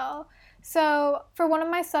as well. So for one of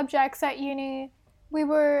my subjects at uni, we've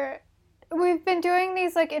been doing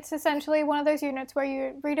these, like, it's essentially one of those units where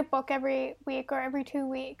you read a book every week or every 2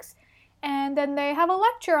 weeks, and then they have a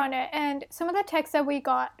lecture on it, and some of the texts that we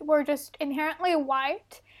got were just inherently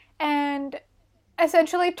white and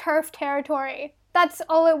essentially turf territory. That's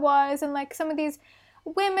all it was. And like some of these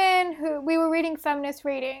women who we were reading feminist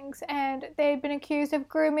readings and they'd been accused of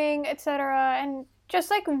grooming, etc., and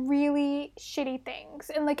just like really shitty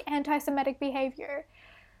things and like anti-Semitic behavior.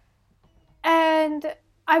 And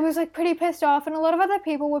I was like pretty pissed off, and a lot of other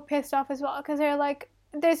people were pissed off as well because they're like,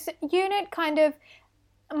 this unit kind of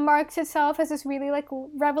marks itself as this really like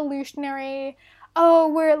revolutionary, oh,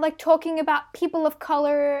 we're like talking about people of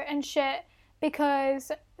color and shit,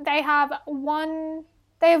 because they have one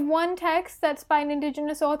text that's by an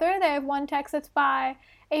Indigenous author, they have one text that's by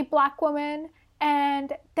a Black woman,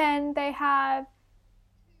 and then they have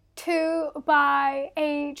 2 by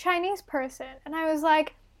a Chinese person. And I was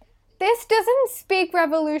like, this doesn't speak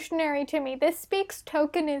revolutionary to me. This speaks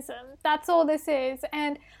tokenism. That's all this is.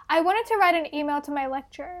 And I wanted to write an email to my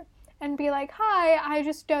lecturer and be like, hi, I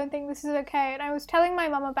just don't think this is okay. And I was telling my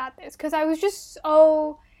mom about this because I was just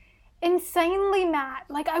so insanely mad.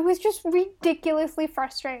 Like, I was just ridiculously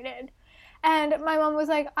frustrated. And my mom was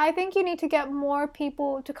like, I think you need to get more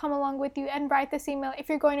people to come along with you and write this email if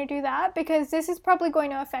you're going to do that, because this is probably going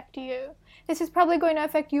to affect you. This is probably going to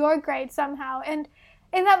affect your grade somehow. And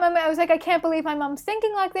in that moment, I was like, I can't believe my mom's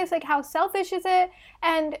thinking like this. Like, how selfish is it?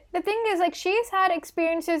 And the thing is, like, she's had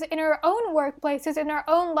experiences in her own workplaces, in her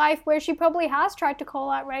own life, where she probably has tried to call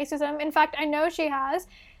out racism. In fact, I know she has.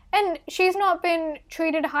 And she's not been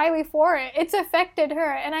treated highly for it. It's affected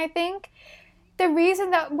her. And I think the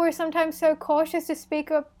reason that we're sometimes so cautious to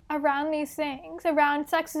speak up around these things, around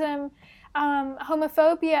sexism,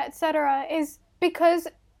 homophobia, etc., is because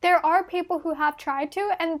there are people who have tried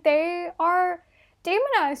to, and they are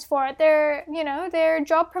demonized for it. Their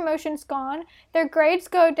job promotion's gone, their grades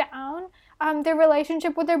go down, their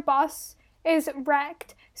relationship with their boss is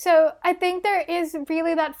wrecked. So I think there is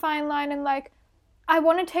really that fine line in like, I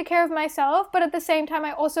want to take care of myself, but at the same time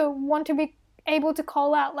I also want to be able to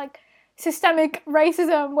call out like systemic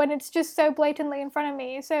racism when it's just so blatantly in front of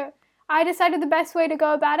me. So I decided the best way to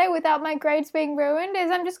go about it without my grades being ruined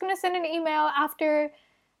is I'm just going to send an email after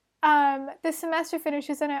the semester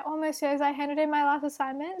finishes, and it almost says I handed in my last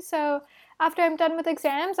assignment. So after I'm done with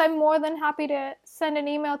exams, I'm more than happy to send an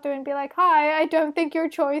email through and be like, hi, I don't think your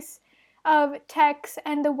choice of text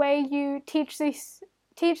and the way you teach this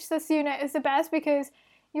unit is the best because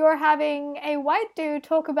you're having a white dude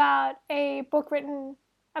talk about a book written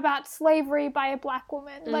about slavery by a black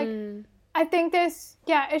woman. Like, I think it's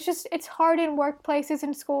hard in workplaces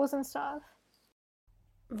and schools and stuff.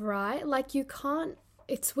 Right? Like, you can't,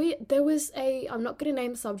 it's weird. There was I'm not going to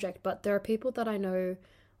name a subject, but there are people that I know,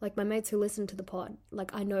 like my mates who listen to the pod,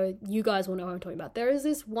 like I know you guys will know what I'm talking about. There is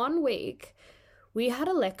this one week, we had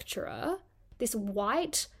a lecturer, this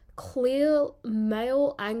white, clear,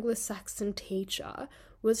 male Anglo-Saxon teacher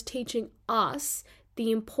was teaching us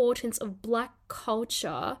the importance of black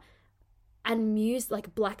culture and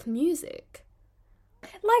like black music.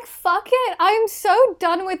 Like, fuck it. I'm so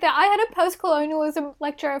done with that. I had a post-colonialism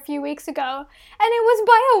lecture a few weeks ago, and it was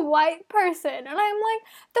by a white person, and I'm like,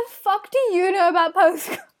 the fuck do you know about I'm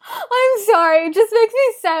sorry, it just makes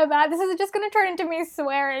me so mad. This is just gonna turn into me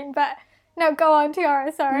swearing, but no, go on,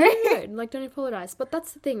 Tiara, sorry. No, like, don't apologize. But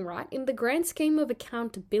that's the thing, right? In the grand scheme of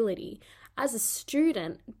accountability, as a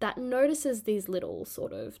student that notices these little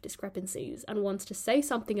sort of discrepancies and wants to say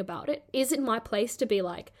something about it, is it my place to be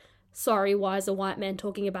like, sorry, why is a white man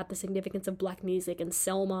talking about the significance of black music and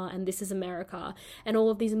Selma and This Is America and all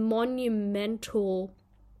of these monumental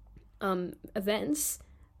events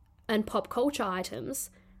and pop culture items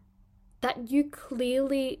that you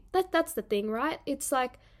clearly, that's the thing, right? It's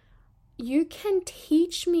like, you can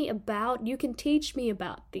teach me about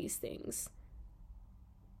these things.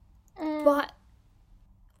 But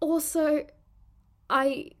also,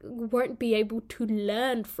 I won't be able to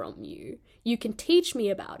learn from you. You can teach me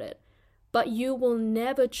about it, but you will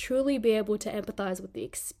never truly be able to empathize with the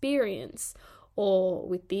experience or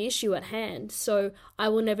with the issue at hand. So I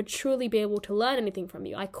will never truly be able to learn anything from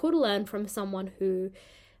you. I could learn from someone who,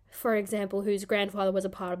 for example, whose grandfather was a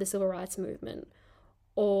part of the civil rights movement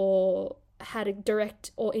or had a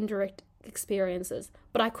direct or indirect experiences,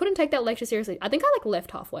 but I couldn't take that lecture seriously. I think I like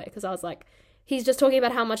left halfway because I was like, he's just talking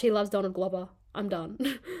about how much he loves Donald Glover. I'm done.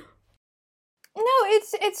 No,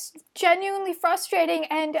 it's genuinely frustrating,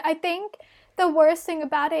 and I think the worst thing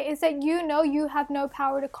about it is that you have no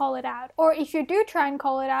power to call it out, or if you do try and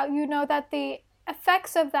call it out, you know that the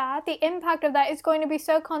effects of that, the impact of that is going to be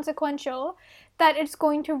so consequential that it's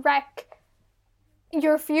going to wreck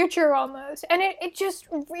your future almost, and it just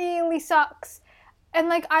really sucks. And,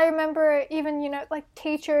 like, I remember even, like,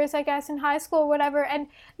 teachers, I guess, in high school or whatever, and,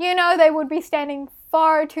 they would be standing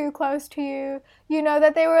far too close to you. You know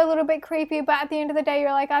that they were a little bit creepy, but at the end of the day,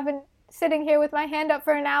 you're like, I've been sitting here with my hand up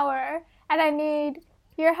for an hour, and I need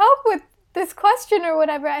your help with this question or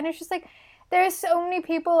whatever. And it's just like, there's so many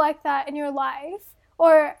people like that in your life,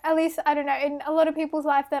 or at least, I don't know, in a lot of people's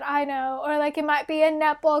life that I know, or, like, it might be a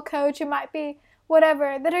netball coach, it might be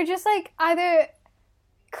whatever, that are just, like, either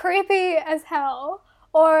creepy as hell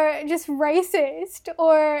or just racist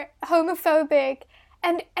or homophobic,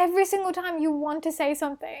 and every single time you want to say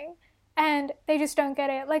something and they just don't get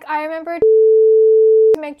it. Like, I remember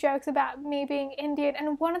make jokes about me being Indian,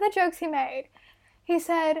 and one of the jokes he made, he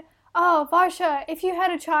said, oh, Varsha, if you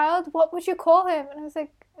had a child, what would you call him? And I was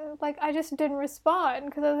like I just didn't respond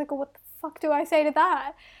because I was like, what the fuck do I say to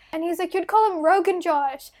that? And he's like, you'd call him Rogan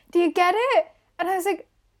Josh, do you get it? And I was like,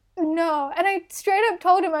 no. And I straight up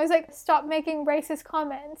told him, I was like, stop making racist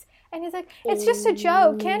comments. And he's like, it's just a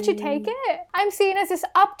joke, can't you take it? I'm seen as this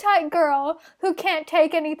uptight girl who can't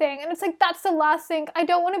take anything. And it's like, that's the last thing. I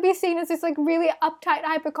don't want to be seen as this like really uptight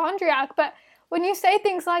hypochondriac, but when you say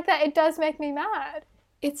things like that, it does make me mad.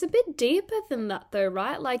 It's a bit deeper than that though,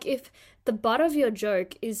 right? Like, if the butt of your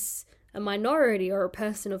joke is a minority or a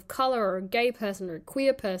person of color or a gay person or a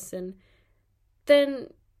queer person, then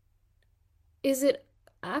is it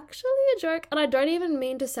actually a joke? And I don't even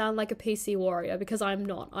mean to sound like a PC warrior, because I'm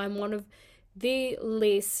not. I'm one of the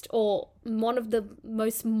least, or one of the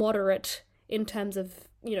most moderate in terms of,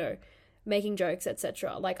 making jokes,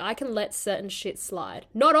 etc. Like, I can let certain shit slide.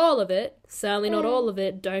 Not all of it. Certainly not all of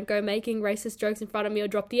it. Don't go making racist jokes in front of me or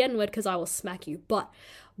drop the N-word because I will smack you. But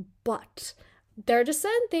there are just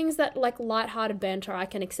certain things that, like, lighthearted banter I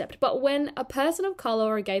can accept. But when a person of color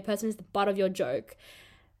or a gay person is the butt of your joke,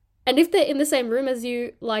 and if they're in the same room as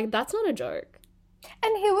you, like, that's not a joke.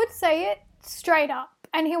 And he would say it straight up.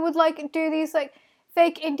 And he would, like, do these, like,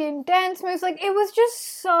 fake Indian dance moves. Like, it was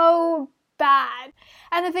just so bad.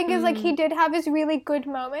 And the thing is, like, he did have his really good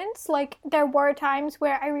moments. Like, there were times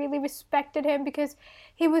where I really respected him because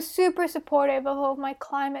he was super supportive of all of my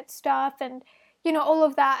climate stuff and, you know, all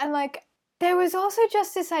of that. And, like, there was also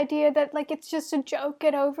just this idea that, like, it's just a joke,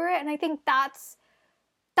 get over it. And I think that's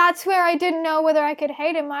where I didn't know whether I could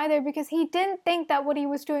hate him either, because he didn't think that what he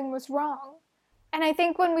was doing was wrong. And I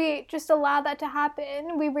think when we just allow that to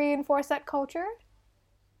happen, we reinforce that culture.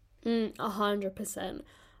 100%.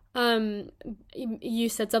 You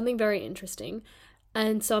said something very interesting,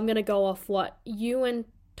 and so I'm going to go off what you and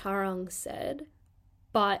Tarang said.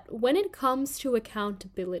 But when it comes to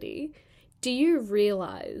accountability, do you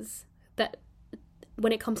realize that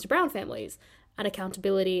when it comes to brown families and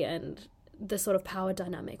accountability and the sort of power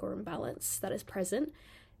dynamic or imbalance that is present,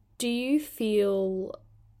 do you feel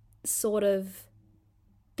sort of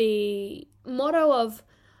the motto of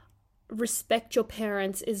respect your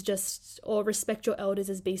parents is just, or respect your elders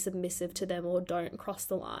is be submissive to them or don't cross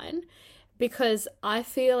the line? Because I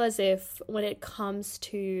feel as if when it comes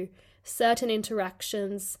to certain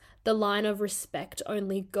interactions, the line of respect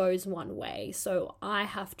only goes one way. So I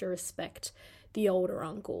have to respect the older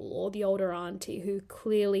uncle or the older auntie who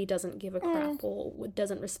clearly doesn't give a crap or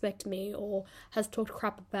doesn't respect me or has talked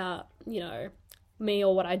crap about, you know, me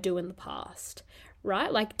or what I do in the past,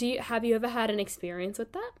 right? Like, have you ever had an experience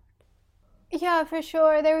with that? Yeah, for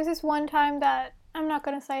sure. There was this one time that, I'm not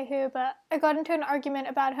going to say who, but I got into an argument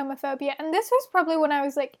about homophobia. And this was probably when I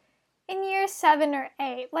was, like, in year 7 or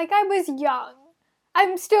 8. Like, I was young.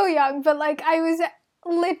 I'm still young, but, like, I was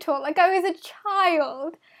little. Like, I was a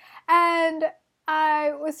child. And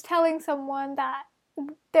I was telling someone that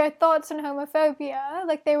their thoughts on homophobia,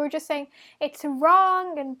 like, they were just saying it's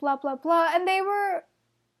wrong and blah, blah, blah. And they were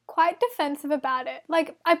quite defensive about it.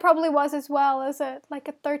 Like, I probably was as well as a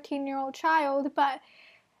 13-year-old child, but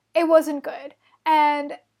it wasn't good.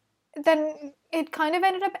 And then it kind of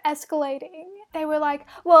ended up escalating. They were like,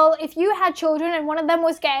 well, if you had children and one of them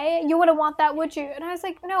was gay, you wouldn't want that, would you? And I was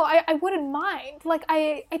like, no, I wouldn't mind. Like,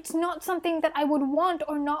 it's not something that I would want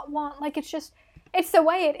or not want. Like, it's the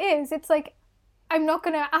way it is. It's like, I'm not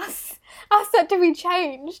going to ask that to be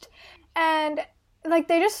changed. And, like,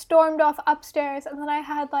 they just stormed off upstairs. And then I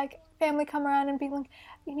had, like, family come around and be like,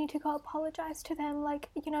 you need to go apologize to them. Like,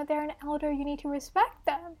 you know, they're an elder. You need to respect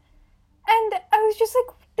them. And I was just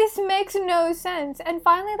like, this makes no sense. And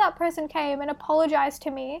finally that person came and apologized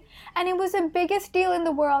to me. And it was the biggest deal in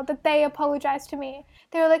the world that they apologized to me.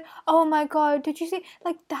 They were like, oh my God, did you see?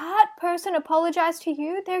 Like, that person apologized to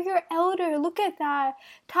you? They're your elder. Look at that.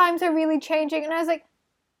 Times are really changing. And I was like,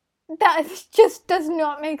 that just does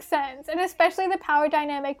not make sense. And especially the power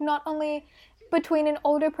dynamic, not only between an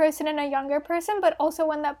older person and a younger person, but also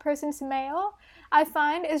when that person's male, I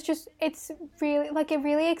find is just, it's really, like, it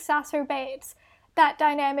really exacerbates that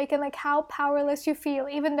dynamic and, like, how powerless you feel,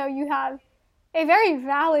 even though you have a very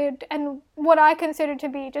valid and what I consider to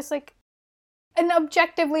be just, like, an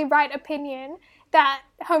objectively right opinion that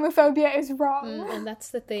homophobia is wrong. And that's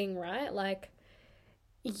the thing, right? Like,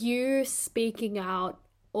 you speaking out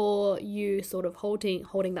or you sort of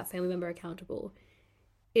holding that family member accountable,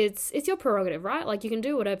 it's your prerogative, right? Like, you can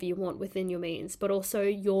do whatever you want within your means, but also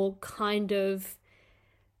you're kind of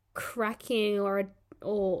cracking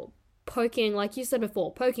or poking, like you said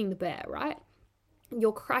before, poking the bear, right?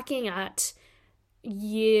 You're cracking at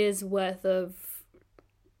years worth of,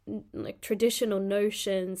 like, traditional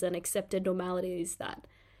notions and accepted normalities that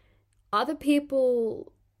other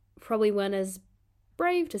people probably weren't as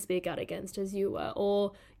brave to speak out against as you were,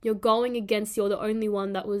 or you're the only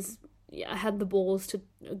one that had the balls to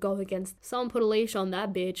go against. Someone put a leash on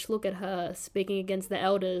that bitch, look at her speaking against the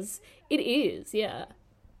elders. It is, yeah.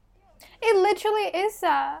 It literally is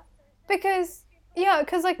that. Because,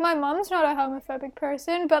 like, my mom's not a homophobic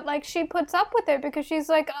person, but, like, she puts up with it because she's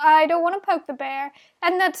like, I don't want to poke the bear.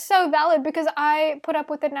 And that's so valid because I put up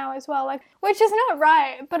with it now as well, like, which is not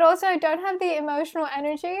right, but also I don't have the emotional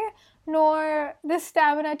energy nor the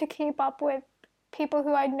stamina to keep up with people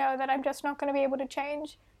who I know that I'm just not going to be able to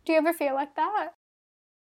change. Do you ever feel like that?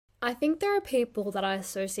 I think there are people that I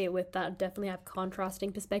associate with that definitely have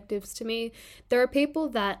contrasting perspectives to me. There are people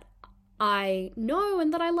that I know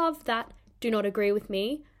and that I love that do not agree with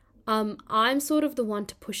me. I'm sort of the one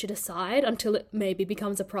to push it aside until it maybe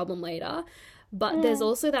becomes a problem later. But there's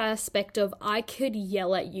also that aspect of, I could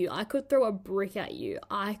yell at you. I could throw a brick at you.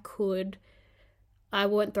 I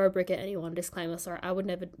won't throw a brick at anyone, disclaimer, sorry. I would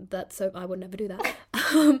never do that.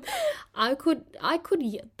 I could,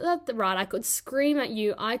 right, I could scream at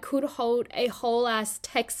you. I could hold a whole ass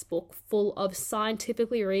textbook full of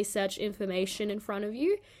scientifically researched information in front of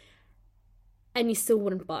you, and you still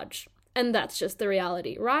wouldn't budge. And that's just the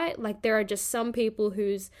reality, right? Like, there are just some people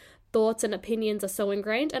whose thoughts and opinions are so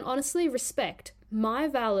ingrained, and honestly, respect. My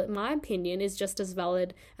opinion is just as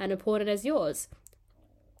valid and important as yours.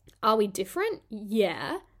 Are we different?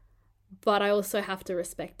 Yeah. But I also have to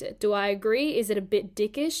respect it. Do I agree? Is it a bit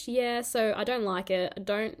dickish? Yeah, so I don't like it. I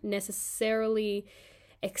don't necessarily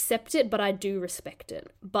accept it, but I do respect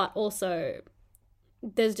it. But also,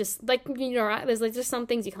 there's just, like, you know, right? There's, like, just some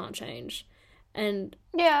things you can't change. And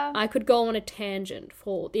Yeah. I could go on a tangent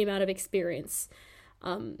for the amount of experience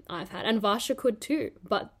I've had. And Varsha could too.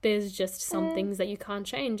 But there's just some things that you can't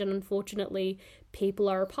change. And unfortunately, people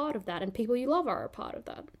are a part of that. And people you love are a part of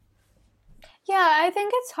that. Yeah, I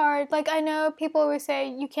think it's hard. Like, I know people always say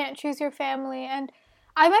you can't choose your family, and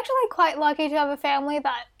I'm actually quite lucky to have a family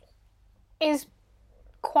that is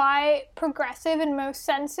quite progressive in most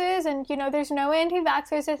senses, and, you know, there's no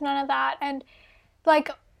anti-vaxxers, there's none of that, and, like,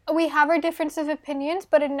 we have our difference of opinions,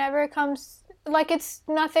 but it never comes, like, it's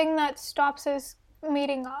nothing that stops us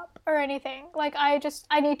meeting up or anything. Like, I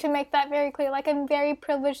need to make that very clear. Like, I'm very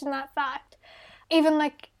privileged in that fact. Even,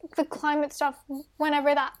 like, the climate stuff,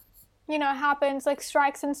 whenever that, you know, happens, like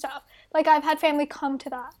strikes and stuff. Like, I've had family come to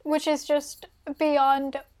that, which is just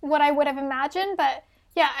beyond what I would have imagined. But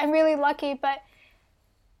yeah, I'm really lucky. But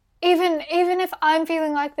even if I'm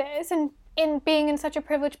feeling like this and in being in such a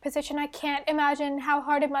privileged position, I can't imagine how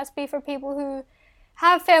hard it must be for people who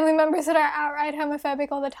have family members that are outright homophobic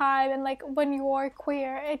all the time. And, like, when you're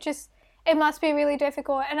queer, it must be really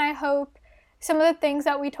difficult. And I hope some of the things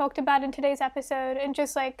that we talked about in today's episode, and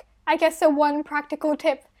just, like, I guess the one practical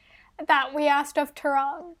tip that we asked of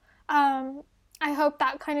Tarang, I hope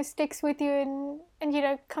that kind of sticks with you and you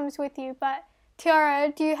know, comes with you. But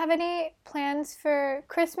Tiara, do you have any plans for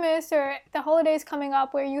Christmas or the holidays coming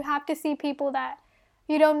up where you have to see people that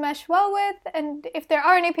you don't mesh well with? And if there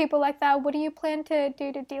are any people like that, what do you plan to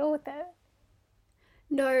do to deal with it?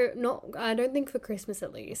 No, I don't think for Christmas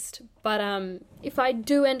at least. But if I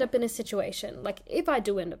do end up in a situation,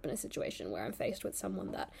 where I'm faced with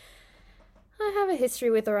someone that I have a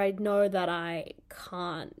history with, or I know that I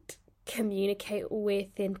can't communicate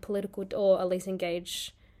with in political, or at least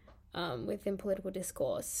engage within political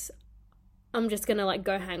discourse, I'm just gonna, like,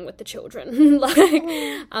 go hang with the children. Like,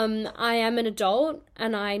 I am an adult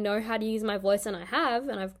and I know how to use my voice, and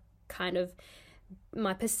I've kind of,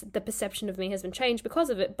 the perception of me has been changed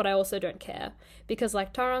because of it, but I also don't care, because,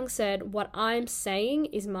 like Tarang said, what I'm saying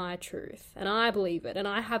is my truth and I believe it, and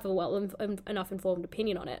I have a enough informed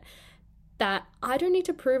opinion on it that I don't need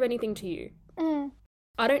to prove anything to you.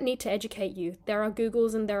 I don't need to educate you. There are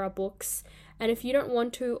Googles and there are books, and if you don't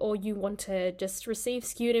want to, or you want to just receive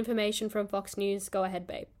skewed information from Fox News, go ahead,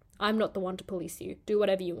 babe. I'm not the one to police you. Do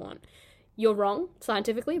whatever you want. You're wrong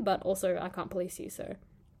scientifically, but also I can't police you, so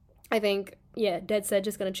I think, yeah, dead set,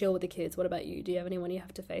 just gonna chill with the kids. What about you? Do you have anyone you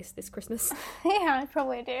have to face this Christmas? Yeah, I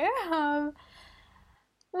probably do.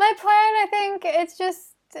 My plan, I think, it's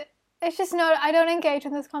just not, I don't engage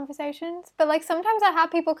in those conversations, but, like, sometimes I have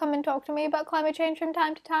people come and talk to me about climate change from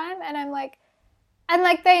time to time, and I'm like, and,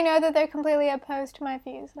 like, they know that they're completely opposed to my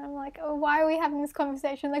views, and I'm like, oh, why are we having this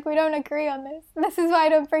conversation? Like, we don't agree on this. This is why I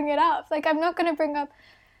don't bring it up. Like, I'm not going to bring up,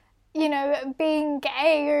 you know, being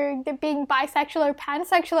gay or being bisexual or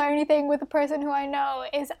pansexual or anything with a person who I know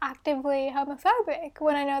is actively homophobic,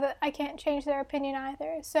 when I know that I can't change their opinion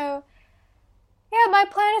either. So yeah, my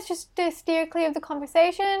plan is just to steer clear of the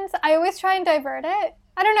conversations. I always try and divert it.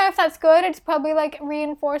 I don't know if that's good. It's probably, like,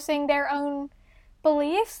 reinforcing their own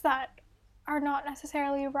beliefs that are not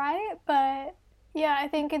necessarily right. But yeah, I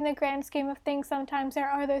think in the grand scheme of things, sometimes there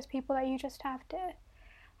are those people that you just have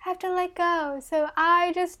to let go. So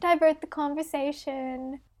I just divert the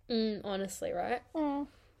conversation. Honestly, right?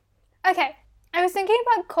 Okay. I was thinking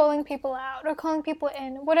about calling people out or calling people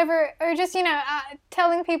in, whatever, or just, you know,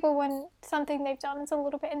 telling people when something they've done is a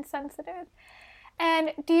little bit insensitive.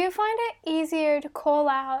 And do you find it easier to call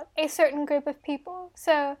out a certain group of people?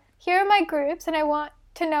 So here are my groups, and I want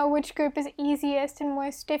to know which group is easiest and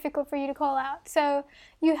most difficult for you to call out. So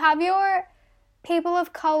you have your people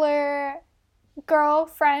of color girl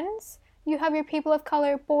friends, you have your people of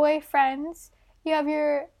color boy friends, you have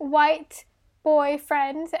your white boy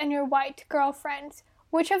friends, and your white girl friends.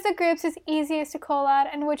 Which of the groups is easiest to call out,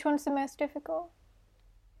 and which one's the most difficult?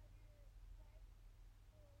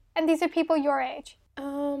 And these are people your age. I've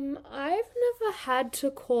never had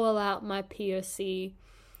to call out my POC,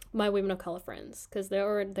 my women of color friends, because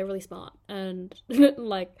they're really smart, and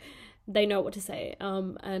like, they know what to say,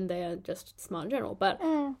 and they are just smart in general. But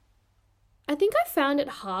I think I found it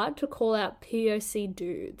hard to call out POC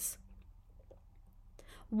dudes.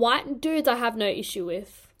 White dudes I have no issue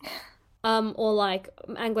with, or like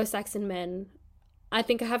Anglo-Saxon men. I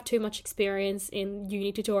think I have too much experience in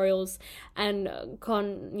uni tutorials and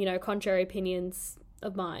contrary opinions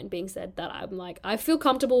of mine being said that I'm like, I feel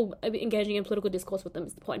comfortable engaging in political discourse with them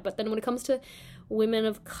is the point. But then when it comes to men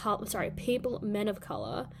of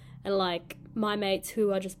color, and like my mates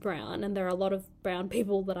who are just brown, and there are a lot of brown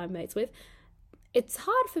people that I'm mates with, it's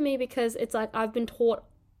hard for me because it's like the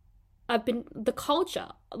culture,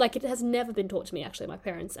 like it has never been taught to me, actually. My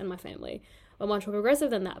parents and my family are much more progressive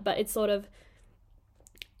than that, but it's sort of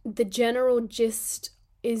the general gist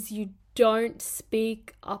is you don't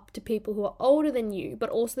speak up to people who are older than you, but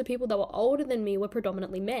also the people that were older than me were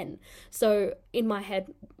predominantly men. So in my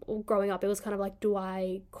head, growing up, it was kind of like, do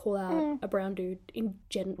I call out a brown dude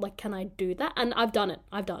like, can I do that? And I've done it,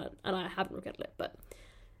 and I haven't regretted it, but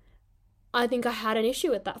I think I had an issue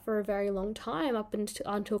with that for a very long time, up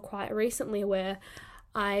until quite recently, where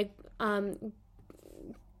I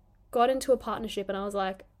got into a partnership and I was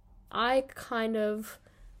like, I kind of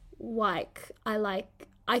like,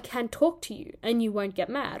 I can talk to you and you won't get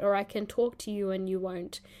mad, or I can talk to you and you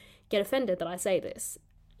won't get offended that I say this.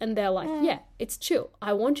 And they're like, yeah, it's chill.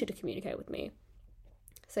 I want you to communicate with me.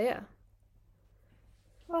 So yeah.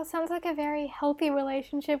 Well, it sounds like a very healthy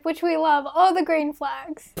relationship, which we love. All the green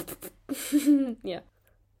flags. Yeah.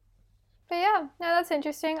 But yeah, no, that's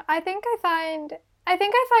interesting. I think I find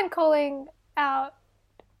calling out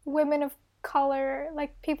women of color,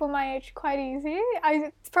 like people my age, quite easy.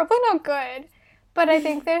 It's probably not good, but I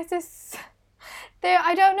think I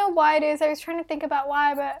don't know why it is. I was trying to think about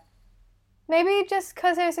why, but maybe just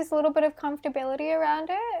because there's this little bit of comfortability around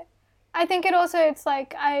it. I think it's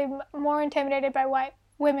like I'm more intimidated by white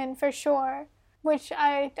women for sure, which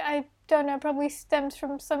I don't know, probably stems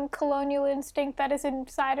from some colonial instinct that is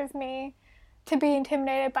inside of me to be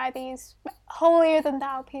intimidated by these holier than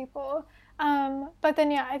thou people. But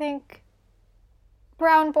then yeah, I think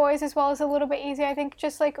brown boys as well is a little bit easier. I think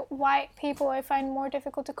just like white people I find more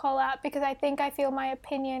difficult to call out because I feel my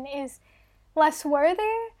opinion is less worthy.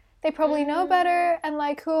 They probably know better, and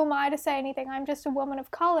like, who am I to say anything? I'm just a woman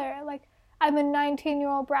of color. Like, I'm a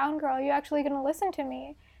 19-year-old brown girl. You're actually going to listen to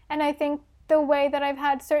me. And I think the way that I've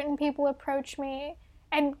had certain people approach me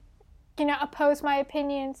and, oppose my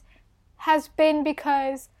opinions has been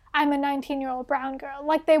because I'm a 19-year-old brown girl.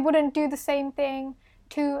 Like, they wouldn't do the same thing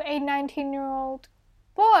to a 19-year-old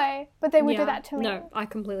boy, but they would do that to me. No, I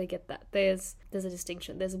completely get that. There's a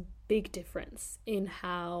distinction. There's a big difference in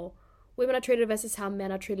how women are treated versus how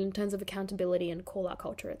men are treated in terms of accountability and call-out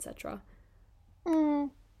culture, etc. But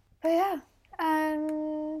yeah,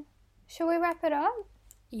 should we wrap it up?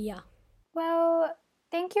 Yeah. Well,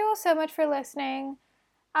 thank you all so much for listening.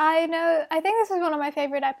 I think this was one of my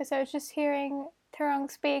favorite episodes, just hearing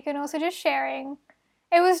Tarang speak and also just sharing.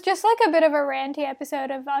 It was just like a bit of a ranty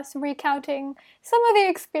episode of us recounting some of the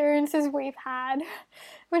experiences we've had,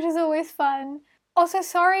 which is always fun. Also,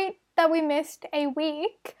 sorry that we missed a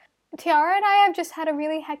week. Tiara and I have just had a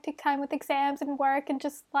really hectic time with exams and work and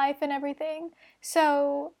just life and everything.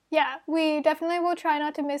 So, yeah, we definitely will try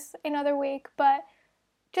not to miss another week, but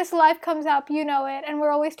just life comes up, you know it, and we're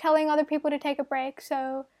always telling other people to take a break,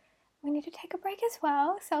 so we need to take a break as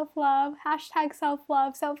well. Self-love,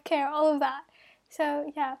 #self-love, self-care, all of that. So,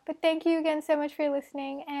 yeah, but thank you again so much for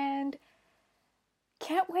listening, and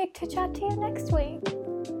can't wait to chat to you next week.